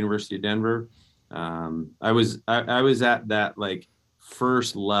into the University of Denver. I was at that like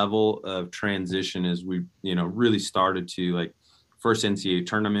first level of transition as we, really started to like first NCAA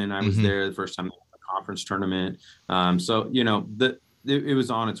tournament. I was there the first time the conference tournament. So, it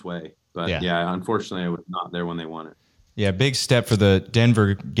was on its way, but yeah, unfortunately I was not there when they won it. Yeah, big step for the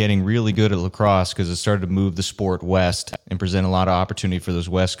Denver getting really good at lacrosse because it started to move the sport west and present a lot of opportunity for those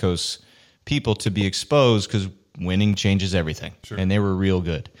West Coast people to be exposed because winning changes everything. Sure. And they were real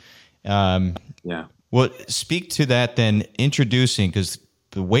good. Yeah. Well, speak to that then, introducing, because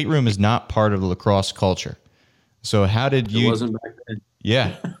the weight room is not part of the lacrosse culture. So how did you... It wasn't back then.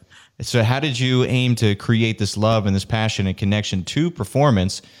 Yeah. So how did you aim to create this love and this passion and connection to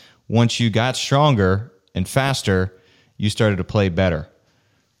performance once you got stronger and faster? You started to play better.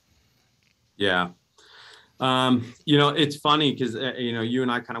 Yeah. It's funny because, you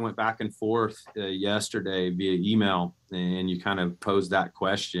and I kind of went back and forth yesterday via email, and you kind of posed that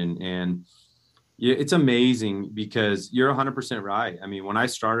question. And it's amazing because you're 100% right. I mean, when I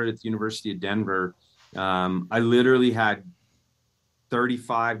started at the University of Denver, I literally had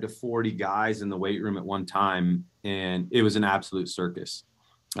 35 to 40 guys in the weight room at one time, and it was an absolute circus.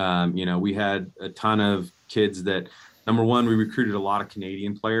 We had a ton of kids that, number one, we recruited a lot of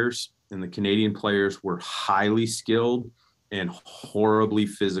Canadian players, and the Canadian players were highly skilled and horribly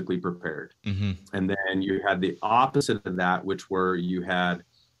physically prepared. Mm-hmm. And then you had the opposite of that, which were you had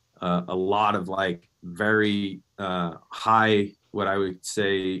a lot of like very high, what I would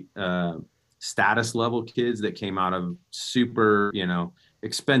say, status level kids that came out of super,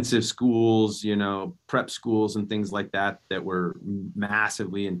 expensive schools, prep schools and things like that were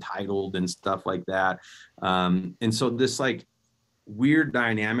massively entitled and stuff like that. And so this like weird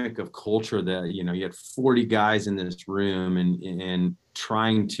dynamic of culture that, you had 40 guys in this room and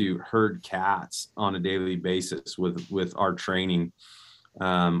trying to herd cats on a daily basis with our training.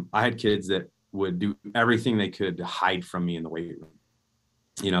 I had kids that would do everything they could to hide from me in the weight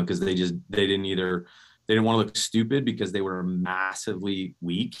room, because they didn't want to look stupid because they were massively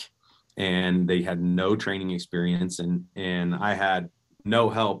weak and they had no training experience. And I had no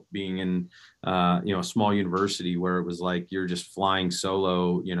help being in, a small university where it was like, you're just flying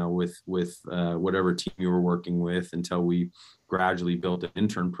solo, with whatever team you were working with until we gradually built an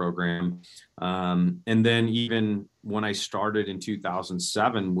intern program. And then even when I started in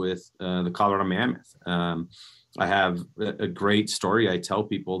 2007 with the Colorado Mammoth, I have a great story. I tell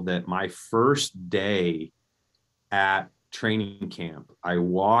people that my first day at training camp, I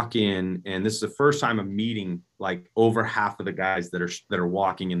walk in, and this is the first time I'm meeting like over half of the guys that are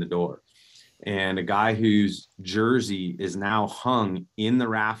walking in the door. And a guy whose jersey is now hung in the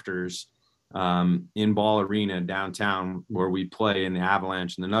rafters in Ball Arena downtown where we play and the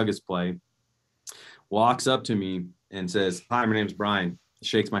Avalanche and the Nuggets play, walks up to me and says, "Hi, my name's Brian."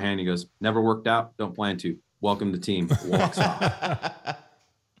 Shakes my hand. He goes, "Never worked out. Don't plan to. Welcome to the team." Walks off.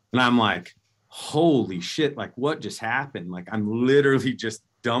 And I'm like, holy shit, like what just happened? Like I'm literally just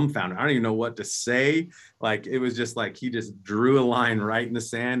dumbfounded. I don't even know what to say. Like it was just like he just drew a line right in the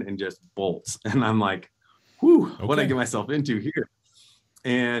sand and just bolts. And I'm like, whew, what did I get myself into here?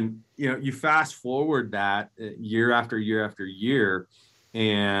 And you fast forward that year after year after year,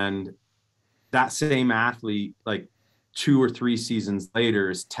 and that same athlete, like 2 or 3 seasons later,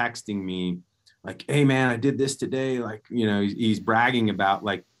 is texting me like, "Hey man, I did this today." Like, he's bragging about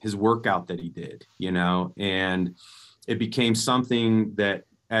like his workout that he did, and it became something that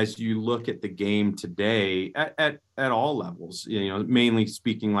as you look at the game today at all levels, mainly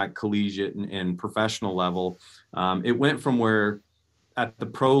speaking like collegiate and professional level, it went from where at the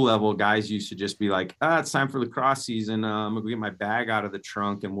pro level, guys used to just be like, "It's time for lacrosse season. I'm gonna get my bag out of the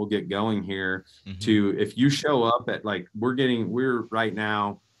trunk and we'll get going here." Mm-hmm. To if you show up at like, we're right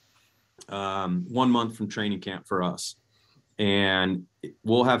now 1 month from training camp for us, and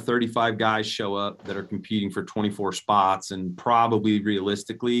we'll have 35 guys show up that are competing for 24 spots, and probably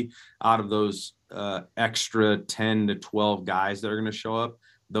realistically out of those extra 10 to 12 guys that are going to show up,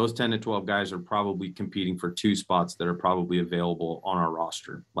 those 10 to 12 guys are probably competing for 2 spots that are probably available on our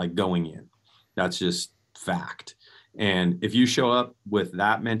roster, like going in. That's just fact. And if you show up with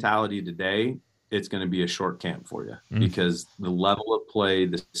that mentality today, it's going to be a short camp for you, because the level of play,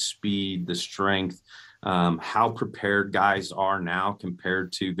 the speed, the strength, how prepared guys are now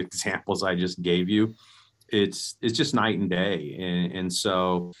compared to the examples I just gave you, it's just night and day. And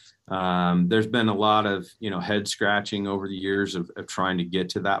so there's been a lot of, head scratching over the years of trying to get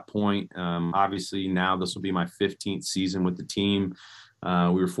to that point. Obviously now this will be my 15th season with the team. We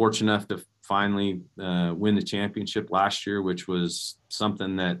were fortunate enough to finally win the championship last year, which was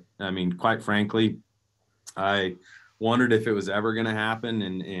something that, quite frankly, I wondered if it was ever going to happen.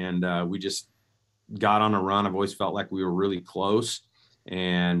 And we just got on a run. I've always felt like we were really close,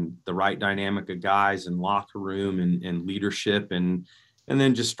 and the right dynamic of guys and locker room and leadership, and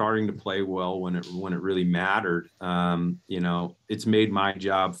then just starting to play well when it really mattered. It's made my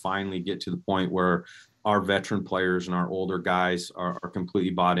job finally get to the point where our veteran players and our older guys are completely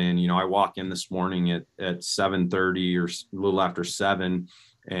bought in. I walk in this morning at 7:30 or a little after 7,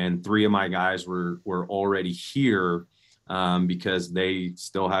 and 3 of my guys were already here because they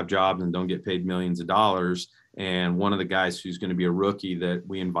still have jobs and don't get paid millions of dollars. And one of the guys who's going to be a rookie that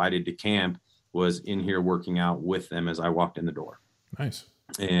we invited to camp was in here working out with them as I walked in the door. Nice.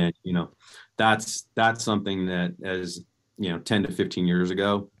 And, that's something that, as 10 to 15 years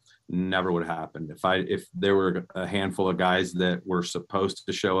ago, never would have happened. If there were a handful of guys that were supposed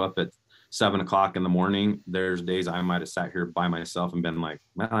to show up at 7 o'clock in the morning, there's days I might have sat here by myself and been like,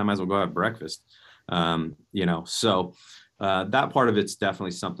 well, I might as well go have breakfast. So that part of it's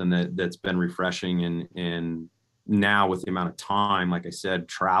definitely something that's been refreshing. And now with the amount of time, like I said,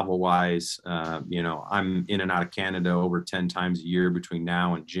 travel wise, I'm in and out of Canada over 10 times a year between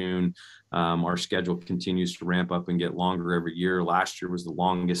now and June. Our schedule continues to ramp up and get longer every year. Last year was the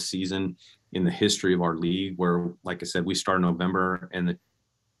longest season in the history of our league, where, like I said, we started November and the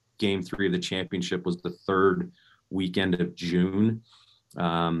game 3 of the championship was the 3rd weekend of June.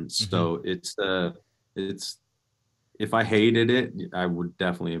 So it's if I hated it, I would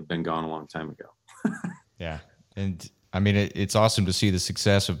definitely have been gone a long time ago. Yeah. And it's awesome to see the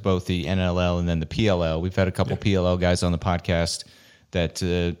success of both the NLL and then the PLL. We've had a couple PLL guys on the podcast that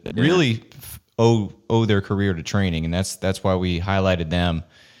really owe their career to training, and that's why we highlighted them.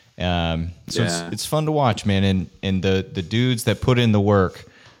 It's fun to watch, man, and the dudes that put in the work.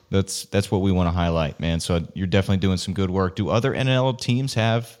 That's what we want to highlight, man. So you're definitely doing some good work. Do other NLL teams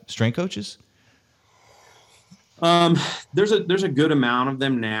have strength coaches? There's a good amount of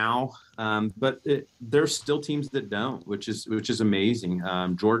them now, but there's still teams that don't, which is amazing.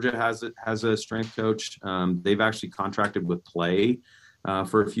 Georgia has a strength coach. They've actually contracted with Play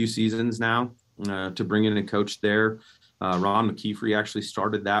for a few seasons now to bring in a coach there. Ron McKeefery actually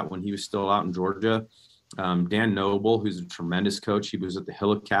started that when he was still out in Georgia. Dan Noble, who's a tremendous coach, he was at the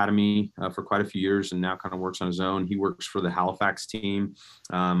Hill Academy for quite a few years and now kind of works on his own. He works for the Halifax team.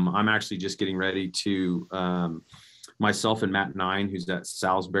 I'm actually just getting ready to myself and Matt Nine, who's at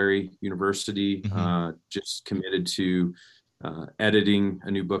Salisbury University, just committed to editing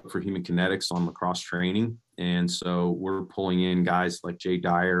a new book for human kinetics on lacrosse training. And so we're pulling in guys like Jay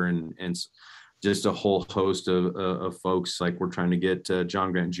Dyer and just a whole host of folks. Like we're trying to get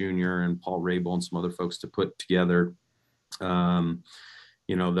John Grant Jr. and Paul Rabel and some other folks to put together, the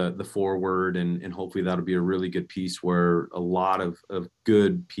forward, and hopefully that'll be a really good piece where a lot of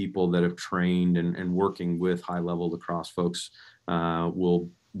good people that have trained and working with high level lacrosse folks will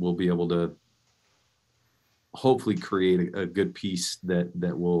be able to hopefully create a good piece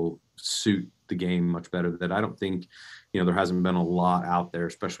that will suit the game much better. That I don't think, there hasn't been a lot out there,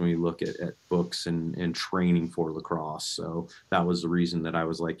 especially when you look at books and training for lacrosse. So that was the reason that I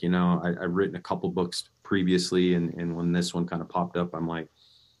was like, I've written a couple books previously, and when this one kind of popped up, I'm like,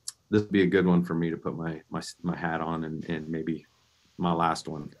 this would be a good one for me to put my hat on and maybe my last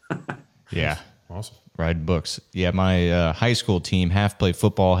one. Yeah. Awesome. Writing books. Yeah. My high school team half play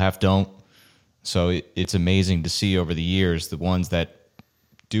football, half don't. So it's amazing to see over the years the ones that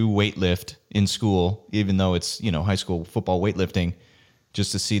do weightlift in school, even though it's, high school football weightlifting,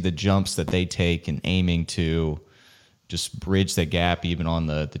 just to see the jumps that they take and aiming to just bridge the gap even on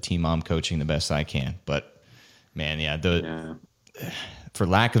the team I'm coaching the best I can. But man, for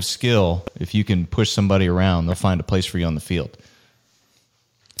lack of skill, if you can push somebody around, they'll find a place for you on the field.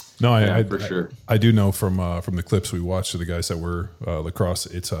 No, for sure. I do know from the clips we watched of the guys that were lacrosse,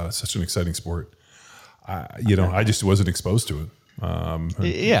 it's such an exciting sport. I just wasn't exposed to it.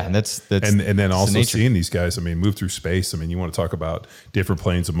 And that's and then also seeing these guys, move through space. You want to talk about different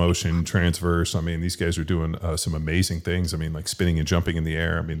planes of motion, transverse. These guys are doing some amazing things. Like spinning and jumping in the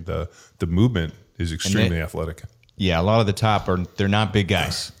air. The movement is extremely athletic. Yeah, a lot of the top they're not big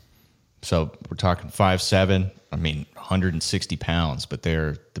guys. So we're talking 5'7", 160 pounds, but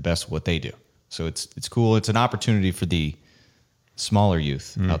they're the best at what they do. So it's cool. It's an opportunity for the smaller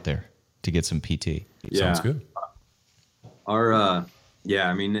youth out there to get some PT. Sounds good. Our Yeah,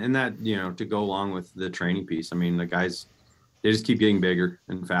 I mean, and that, to go along with the training piece, I mean, the guys, they just keep getting bigger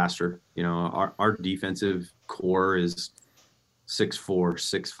and faster. Our defensive core is 6'4",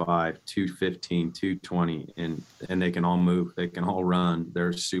 6'5", 215, 220, and they can all move, they can all run,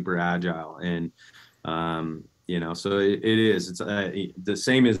 they're super agile. And so it is, it's the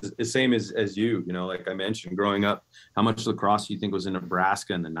same as you, like I mentioned, growing up, how much lacrosse do you think was in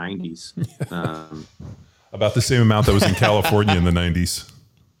Nebraska in the 90s? About the same amount that was in California in the 90s.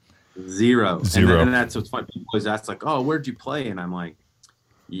 Zero. And that's what's funny. People always ask, like, oh, where'd you play? And I'm like,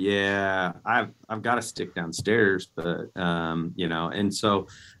 yeah, I've got a stick downstairs, but and so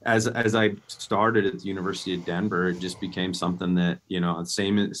as I started at the University of Denver, it just became something that,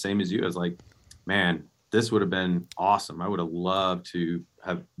 same as you. I was like, man, this would have been awesome. I would have loved to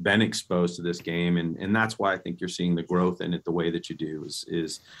have been exposed to this game. And that's why I think you're seeing the growth in it the way that you do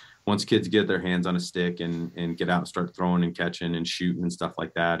is once kids get their hands on a stick and get out and start throwing and catching and shooting and stuff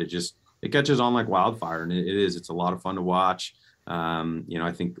like that, it catches on like wildfire. And it's a lot of fun to watch.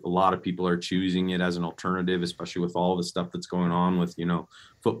 I think a lot of people are choosing it as an alternative, especially with all the stuff that's going on with,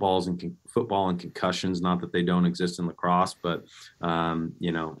 football and concussions, not that they don't exist in lacrosse, but,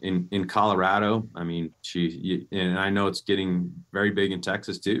 in Colorado, I mean, and I know it's getting very big in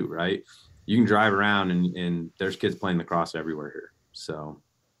Texas too, right? You can drive around and there's kids playing lacrosse everywhere here. So.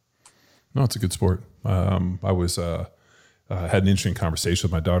 No, it's a good sport. I had an interesting conversation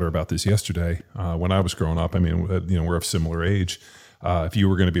with my daughter about this yesterday. When I was growing up, I mean, we're of similar age. If you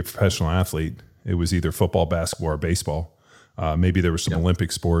were going to be a professional athlete, it was either football, basketball, or baseball. Maybe there were some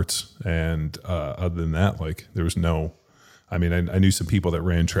Olympic sports, and other than that, like there was no. I mean, I knew some people that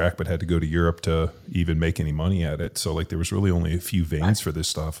ran track, but had to go to Europe to even make any money at it. So like there was really only a few veins for this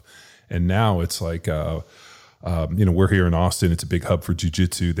stuff, and now it's like. We're here in Austin. It's a big hub for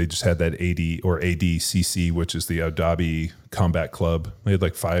jiu-jitsu. They just had that ADCC, which is the Abu Dhabi Combat Club. They had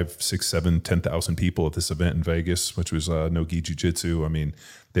like 5, 6, 7, 10,000 people at this event in Vegas, which was no-gi jiu-jitsu. I mean,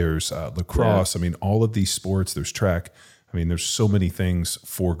 there's lacrosse. I mean, all of these sports. There's track. I mean, there's so many things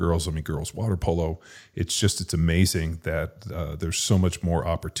for girls. I mean, girls water polo. It's amazing that there's so much more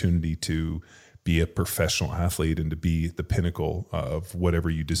opportunity to be a professional athlete and to be the pinnacle of whatever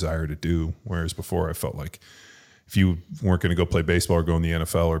you desire to do. Whereas before I felt like if you weren't going to go play baseball or go in the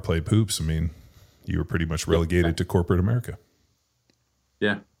NFL or play hoops, I mean, you were pretty much relegated to corporate America.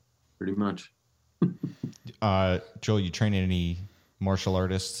 Yeah, pretty much. Joel, you train any martial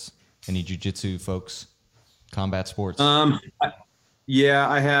artists, any jiu-jitsu folks, combat sports? I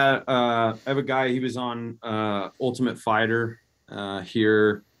have a guy, he was on Ultimate Fighter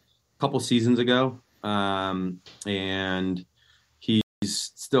here a couple seasons ago. And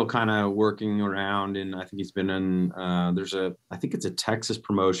he's still kind of working around, and I think he's been in I think it's a Texas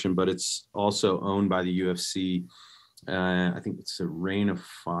promotion, but it's also owned by the UFC. I think it's a Reign of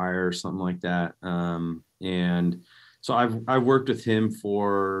Fire or something like that. And so I've worked with him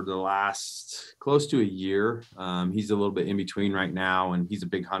for the last close to a year. He's a little bit in between right now, and he's a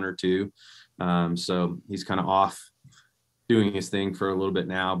big hunter too. So he's kind of off doing his thing for a little bit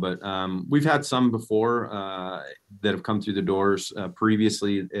now, but we've had some before that have come through the doors.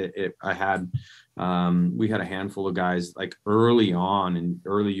 Previously, we had a handful of guys like early on in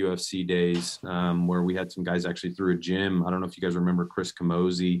early UFC days where we had some guys actually through a gym. I don't know if you guys remember Chris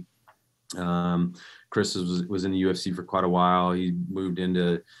Camozzi. Chris was in the UFC for quite a while. He moved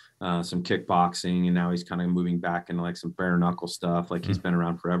into some kickboxing, and now he's kind of moving back into like some bare knuckle stuff. Like he's been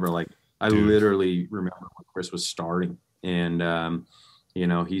around forever. Like I literally remember when Chris was starting. And,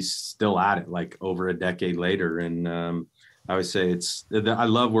 he's still at it like over a decade later. And I would say I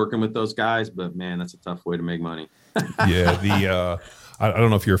love working with those guys, but man, that's a tough way to make money. Yeah. I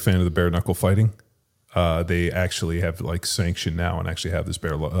don't know if you're a fan of the bare knuckle fighting. They actually have like sanctioned now and actually have this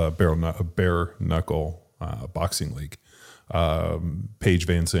bare knuckle boxing league. Paige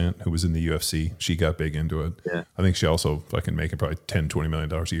Van Zandt, who was in the UFC, she got big into it. Yeah. I think she also fucking making probably $10-20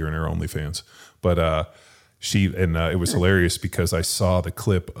 million a year in her OnlyFans. But, it was hilarious because I saw the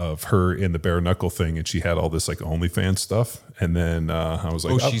clip of her in the bare knuckle thing, and she had all this like OnlyFans stuff. And then I was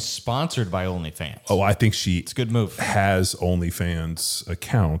like, she's sponsored by OnlyFans. Oh, I think it's a good move. Has OnlyFans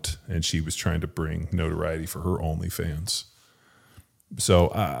account, and she was trying to bring notoriety for her OnlyFans.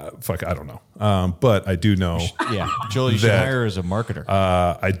 So, I don't know. But I do know. Yeah, Joel, you should hire her as a marketer.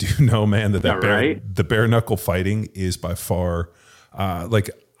 I do know, man, the bare knuckle fighting is by far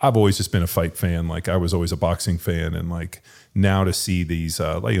I've always just been a fight fan. Like I was always a boxing fan, and like now to see these,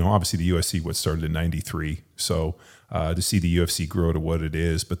 obviously the UFC started in '93, so to see the UFC grow to what it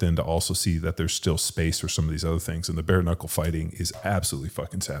is, but then to also see that there's still space for some of these other things, and the bare knuckle fighting is absolutely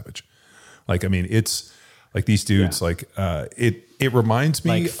fucking savage. Like I mean, it's like these dudes, it It reminds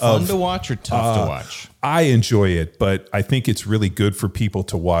me Like fun of to watch or tough to watch? I enjoy it, but I think it's really good for people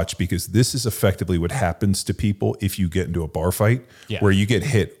to watch because this is effectively what happens to people if you get into a bar fight where you get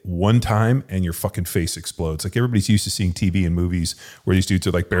hit one time and your fucking face explodes. Like everybody's used to seeing TV and movies where these dudes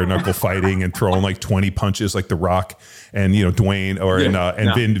are like bare knuckle fighting and throwing like 20 punches like The Rock and, you know, Dwayne or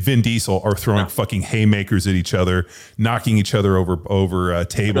Vin Diesel are throwing fucking haymakers at each other, knocking each other over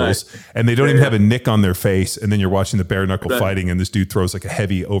tables, and they don't even have a nick on their face. And then you're watching the bare knuckle fighting and this dude throws like a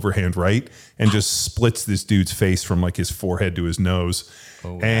heavy overhand right and just splits this dude's face from like his forehead to his nose.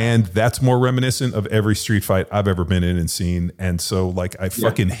 And that's more reminiscent of every street fight I've ever been in and seen. And so like I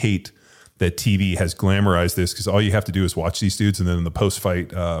fucking hate that TV has glamorized this because all you have to do is watch these dudes, and then in the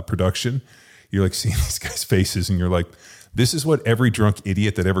post-fight production, you're like seeing these guys' faces and you're like, this is what every drunk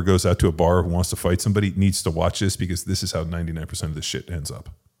idiot that ever goes out to a bar who wants to fight somebody needs to watch this, because this is how 99% of this shit ends up.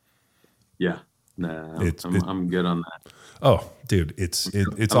 Yeah. Nah, I'm good on that. Oh, dude, it's I've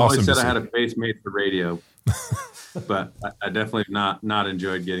awesome. Always said I had a face made for radio, but I definitely not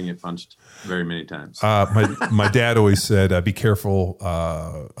enjoyed getting it punched very many times. My dad always said, be careful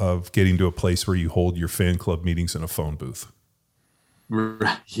of getting to a place where you hold your fan club meetings in a phone booth.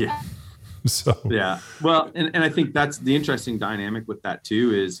 Right. Yeah. So yeah. Well, and I think that's the interesting dynamic with that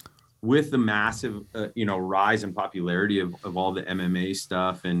too, is with the massive rise in popularity of all the MMA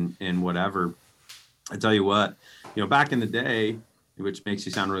stuff and whatever. I tell you what, back in the day, which makes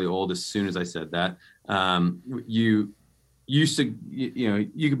you sound really old as soon as I said that, you used to,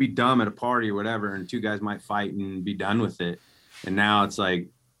 you could be dumb at a party or whatever, and two guys might fight and be done with it. And now it's like,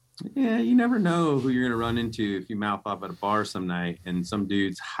 yeah, you never know who you're going to run into if you mouth off at a bar some night, and some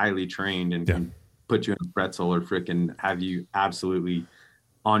dude's highly trained and can put you in a pretzel or frickin' have you absolutely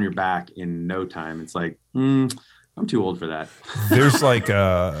on your back in no time. It's like, I'm too old for that. There's like,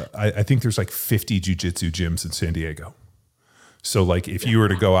 I think there's like 50 jiu-jitsu gyms in San Diego. So like if you were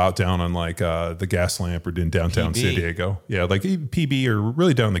to go out down on like the Gas Lamp or in downtown San Diego, like PB or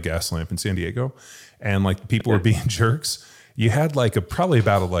really down the Gas Lamp in San Diego, and like people were being jerks, you had like probably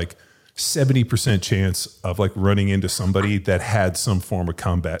about a 70% chance of like running into somebody that had some form of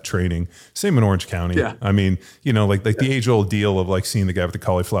combat training. Same in Orange County. Yeah. I mean, like the age old deal of like seeing the guy with the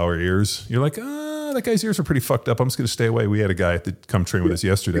cauliflower ears. You're like, that guy's ears are pretty fucked up. I'm just going to stay away. We had a guy that come train with us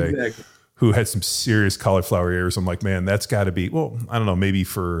yesterday who had some serious cauliflower ears. I'm like, man, that's got to be, well, I don't know, maybe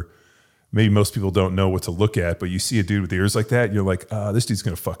most people don't know what to look at, but you see a dude with ears like that, you're like, this dude's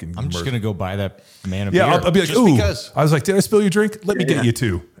going to fucking I'm just going to go buy that man a beer. I'll be like, ooh. Because. I was like, did I spill your drink? Let me get you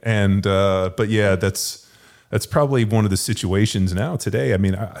too. And, but yeah, that's probably one of the situations now today. I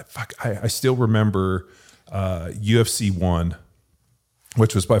mean, I still remember UFC 1,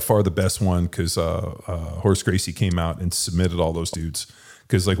 which was by far the best one because Horace Gracie came out and submitted all those dudes.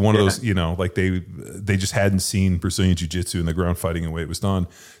 Because like one of those, like they just hadn't seen Brazilian Jiu-Jitsu and the ground fighting and the way it was done.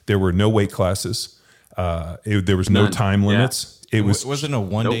 There were no weight classes. There was no time limits. It wasn't a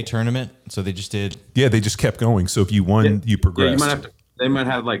one-day tournament, so they just did. Yeah, they just kept going. So if you won, you progressed. They might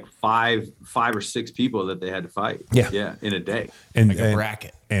have like five or six people that they had to fight. Yeah, in a day, and like a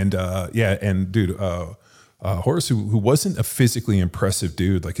bracket. And dude. Horace, who wasn't a physically impressive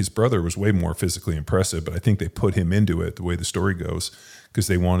dude, like his brother was way more physically impressive, but I think they put him into it the way the story goes because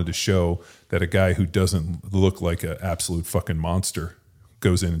they wanted to show that a guy who doesn't look like an absolute fucking monster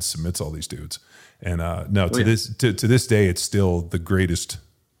goes in and submits all these dudes. And to this day, it's still the greatest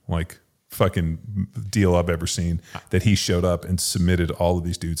like fucking deal I've ever seen that he showed up and submitted all of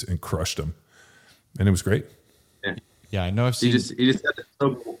these dudes and crushed them, and it was great. Yeah, I know. I've seen. He just had to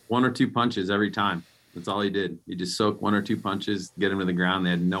soak one or two punches every time. That's all he did. He just soaked one or two punches, get him to the ground.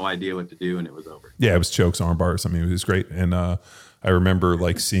 They had no idea what to do, and it was over. Yeah, it was chokes, arm bars. I mean, it was great. And I remember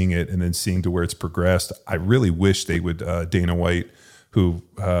like seeing it and then seeing to where it's progressed. I really wish they would Dana White, who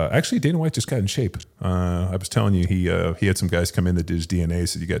actually Dana White just got in shape. I was telling you, he had some guys come in that did his DNA,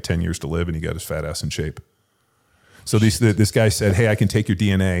 said you got 10 years to live, and he got his fat ass in shape. So this guy said, hey, I can take your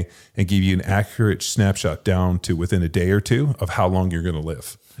DNA and give you an accurate snapshot down to within a day or two of how long you're going to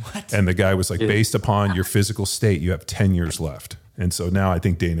live. What? And the guy was like, based upon your physical state, you have 10 years left. And so now I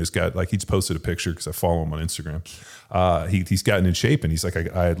think Dana's got, like, he's posted a picture because I follow him on Instagram. He's gotten in shape, and he's like,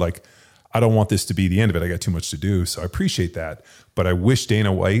 I don't want this to be the end of it. I got too much to do. So I appreciate that. But I wish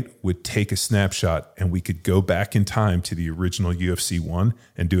Dana White would take a snapshot and we could go back in time to the original UFC 1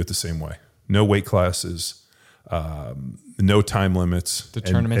 and do it the same way. No weight classes, no time limits,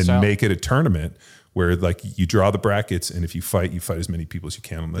 and make it a tournament where like you draw the brackets, and if you fight as many people as you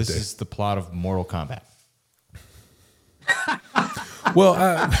can on that day. This is the plot of Mortal Kombat.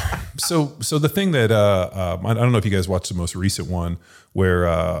 Well, so the thing that I don't know if you guys watched the most recent one where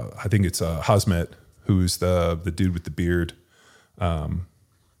I think it's Hazmet, who's the dude with the beard. So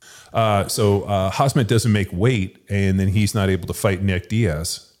Khamzat doesn't make weight, and then he's not able to fight Nick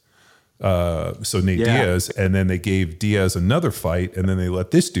Diaz. So Nate Diaz, and then they gave Diaz another fight, and then they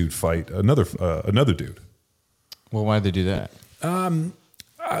let this dude fight another dude. Well, why'd they do that?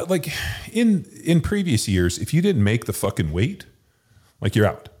 Like in previous years, if you didn't make the fucking weight, like you're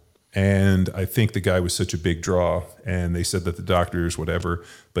out. And I think the guy was such a big draw, and they said that the doctors, whatever,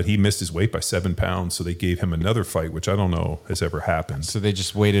 but he missed his weight by 7 pounds. So they gave him another fight, which I don't know has ever happened. So they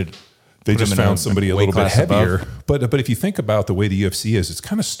just waited. They just found somebody a little bit heavier. Above. But if you think about the way the UFC is, it's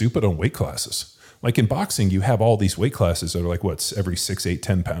kind of stupid on weight classes. Like in boxing, you have all these weight classes that are like every 6, 8,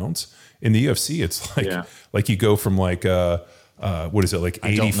 10 pounds. In the UFC, it's like you go from like what is it, like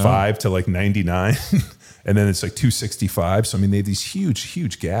 85 to like 99, and then it's like 265. So I mean, they have these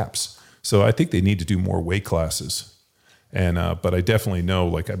huge gaps. So I think they need to do more weight classes. And but I definitely know,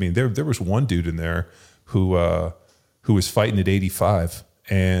 like, I mean, there was one dude in there who was fighting at 85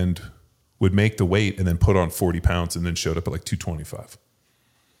 and would make the weight and then put on 40 pounds and then showed up at like 225.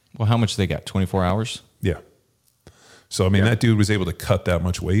 Well, how much they got? 24 hours? Yeah. So, I mean, that dude was able to cut that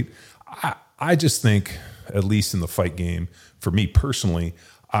much weight. I just think, at least in the fight game, for me personally,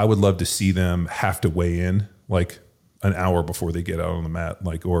 I would love to see them have to weigh in like an hour before they get out on the mat,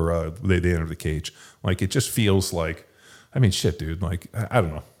 like, or they enter the cage. Like, it just feels like, I mean, shit, dude. Like, I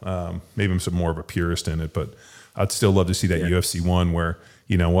don't know. Maybe I'm some more of a purist in it, but I'd still love to see that UFC one where,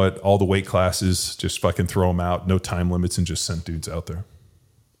 you know what, all the weight classes, just fucking throw them out, no time limits, and just send dudes out there.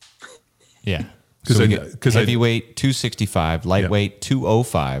 Yeah. Because heavyweight 265, lightweight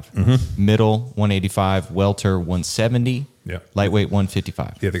 205, middle 185, welter 170, lightweight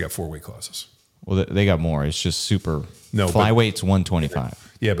 155. Yeah, they got 4 weight classes. Well, they got more. It's just super. No, flyweight's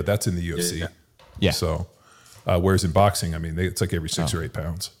 125. Yeah, but that's in the UFC. Yeah. So, whereas in boxing, I mean, it's like every 6 or 8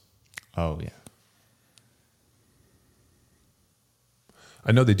 pounds. Oh yeah.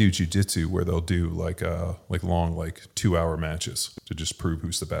 I know they do jiu-jitsu where they'll do like long, like 2-hour matches to just prove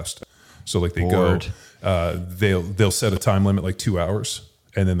who's the best. So like they go, they'll set a time limit like 2 hours,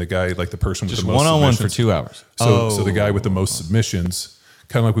 and then the guy, like the person with just the most one-on-one for 2 hours. So the guy with the most submissions,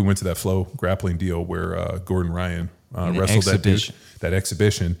 kind of like we went to that Flow grappling deal where Gordon Ryan wrestled that dude, that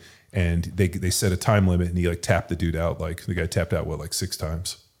exhibition, and they set a time limit, and he like tapped the dude out. Like the guy tapped out like 6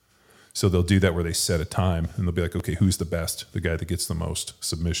 times. So they'll do that where they set a time, and they'll be like, okay, who's the best? The guy that gets the most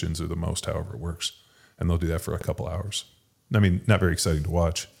submissions or the most, however it works, and they'll do that for a couple hours. I mean, not very exciting to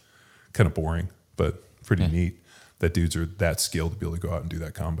watch. Kind of boring, but pretty neat that dudes are that skilled to be able to go out and do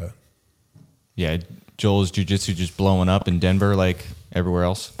that combat. Yeah, Joel's jiu-jitsu just blowing up in Denver like everywhere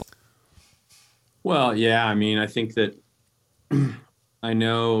else. Well, yeah, I mean, I think that I don't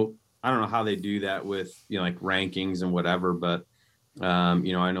know how they do that with, you know, like rankings and whatever, but you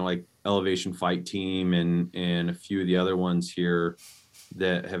know, I know like Elevation Fight Team and a few of the other ones here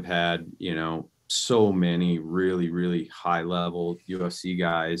that have had, you know, so many really high level UFC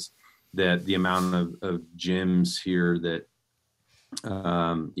guys, that the amount of gyms here that,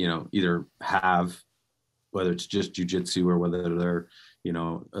 you know, either have, whether it's just jiu-jitsu or whether they're, you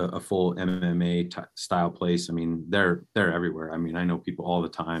know, a full MMA style place. I mean, they're everywhere. I mean, I know people all the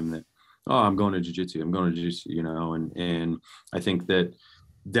time that, oh, I'm going to jiu-jitsu, you know, and I think that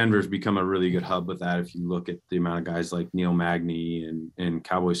Denver's become a really good hub with that. If you look at the amount of guys like Neil Magny and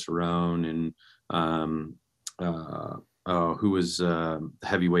Cowboy Cerrone and, who was the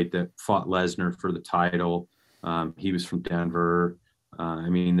heavyweight that fought Lesnar for the title. He was from Denver. I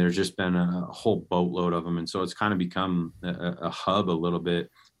mean, there's just been a whole boatload of them. And so it's kind of become a hub a little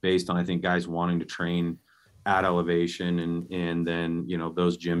bit based on, I think, guys wanting to train at Elevation. And then, you know,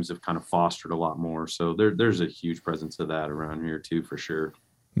 those gyms have kind of fostered a lot more. So there's a huge presence of that around here too, for sure.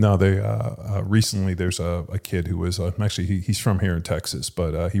 No, they recently there's a kid who was actually he's from here in Texas,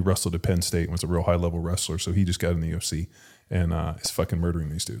 but he wrestled at Penn State and was a real high level wrestler. So he just got in the UFC and is fucking murdering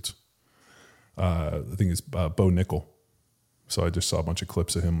these dudes. I think it's Bo Nickel. So I just saw a bunch of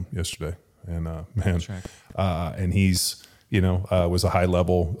clips of him yesterday, and man, and he's, you know, was a high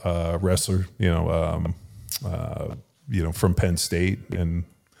level wrestler, you know, from Penn State, and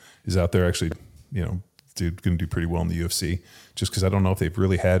is out there actually, you know, dude, going to do pretty well in the UFC. Just because I don't know if they've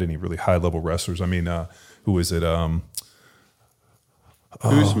really had any really high level wrestlers. I mean, who is it?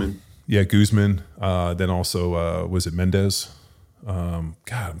 Guzman. Yeah, Guzman. Then also was it Mendez? God, I'm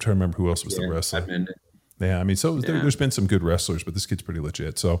trying to remember who else was the wrestler. Yeah, I mean, so there's been some good wrestlers, but this kid's pretty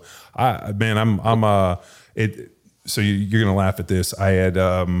legit. So, So you're gonna laugh at this. I had,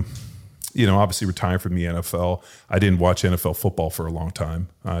 you know, obviously retired from the NFL. I didn't watch NFL football for a long time,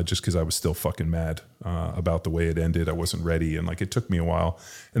 just because I was still fucking mad about the way it ended. I wasn't ready, and like it took me a while.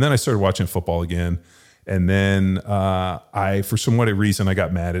 And then I started watching football again, And then for some whatever reason, I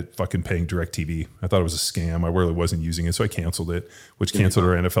got mad at fucking paying DirecTV. I thought it was a scam. I really wasn't using it, so I canceled it, which canceled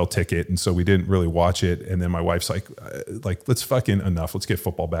our NFL ticket. And so we didn't really watch it. And then my wife's like, let's fucking enough. Let's get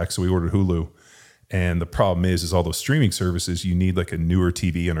football back. So we ordered Hulu. And the problem is all those streaming services, you need like a newer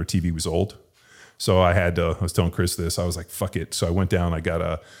TV, and our TV was old. So I was telling Chris this. I was like, fuck it. So I went down. I got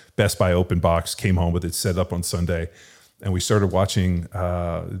a Best Buy open box, came home with it set up on Sunday, and we started watching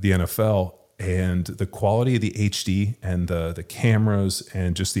the NFL. And the quality of the HD and the cameras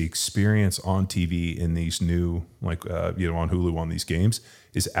and just the experience on TV in these new, on Hulu on these games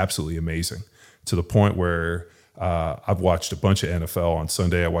is absolutely amazing, to the point where I've watched a bunch of NFL on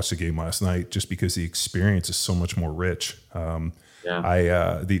Sunday. I watched the game last night just because the experience is so much more rich. The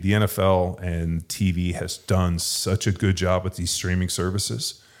NFL and TV has done such a good job with these streaming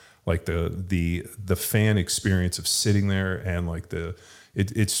services, like the fan experience of sitting there, and like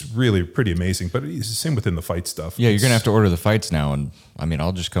it's really pretty amazing. But it's the same within the fight stuff. Yeah, you're gonna have to order the fights now, and I mean,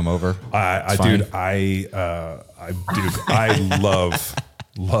 I'll just come over. I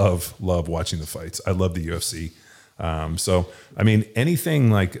love watching the fights. I love the UFC. So, I mean,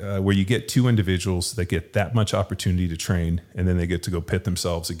 anything like where you get two individuals that get that much opportunity to train, and then they get to go pit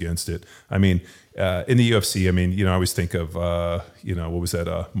themselves against it. I mean, in the UFC, I mean, I always think of, what was that,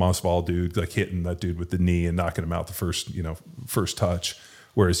 Masvidal dude, like hitting that dude with the knee and knocking him out the first touch.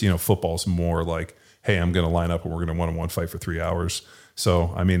 Whereas, football's more like, hey, I'm going to line up and we're going to one-on-one fight for 3 hours.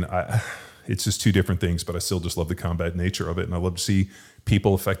 So, I mean, it's just two different things, but I still just love the combat nature of it. And I love to see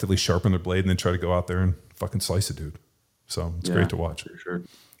people effectively sharpen their blade and then try to go out there and fucking slice a dude. So it's great to watch. For sure.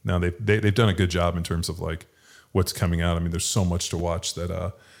 Now they've done a good job in terms of like what's coming out. I mean, there's so much to watch that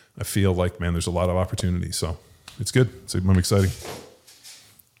I feel like, man, there's a lot of opportunity. So it's good. I'm excited.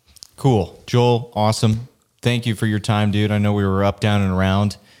 Cool. Joel, awesome. Thank you for your time, dude. I know we were up, down, and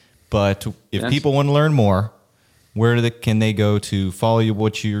around, but if people want to learn more, where can they go to follow you,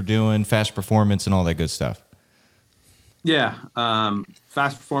 what you're doing, Fast Performance, and all that good stuff? Yeah.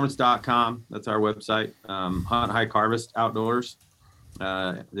 Fastperformance.com. That's our website. Hunt Hike Harvest Outdoors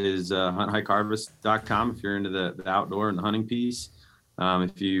is hunthikeharvest.com if you're into the outdoor and the hunting piece.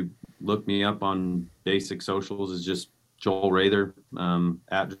 If you look me up on basic socials, is just Joel Rather,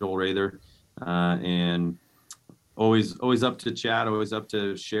 at Joel Rather, and always up to chat, always up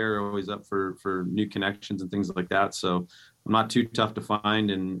to share, always up for new connections and things like that. So I'm not too tough to find,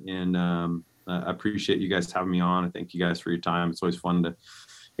 and I appreciate you guys having me on. I thank you guys for your time. It's always fun to,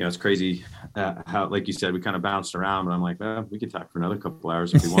 it's crazy how, like you said, we kind of bounced around, but I'm like, well, we could talk for another couple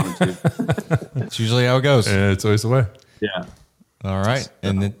hours if we wanted to. That's usually how it goes. It's always the way. Yeah. All right.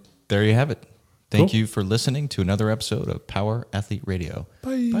 And then, there you have it. Thank you for listening to another episode of Power Athlete Radio.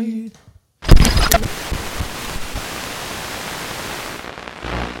 Bye. Bye.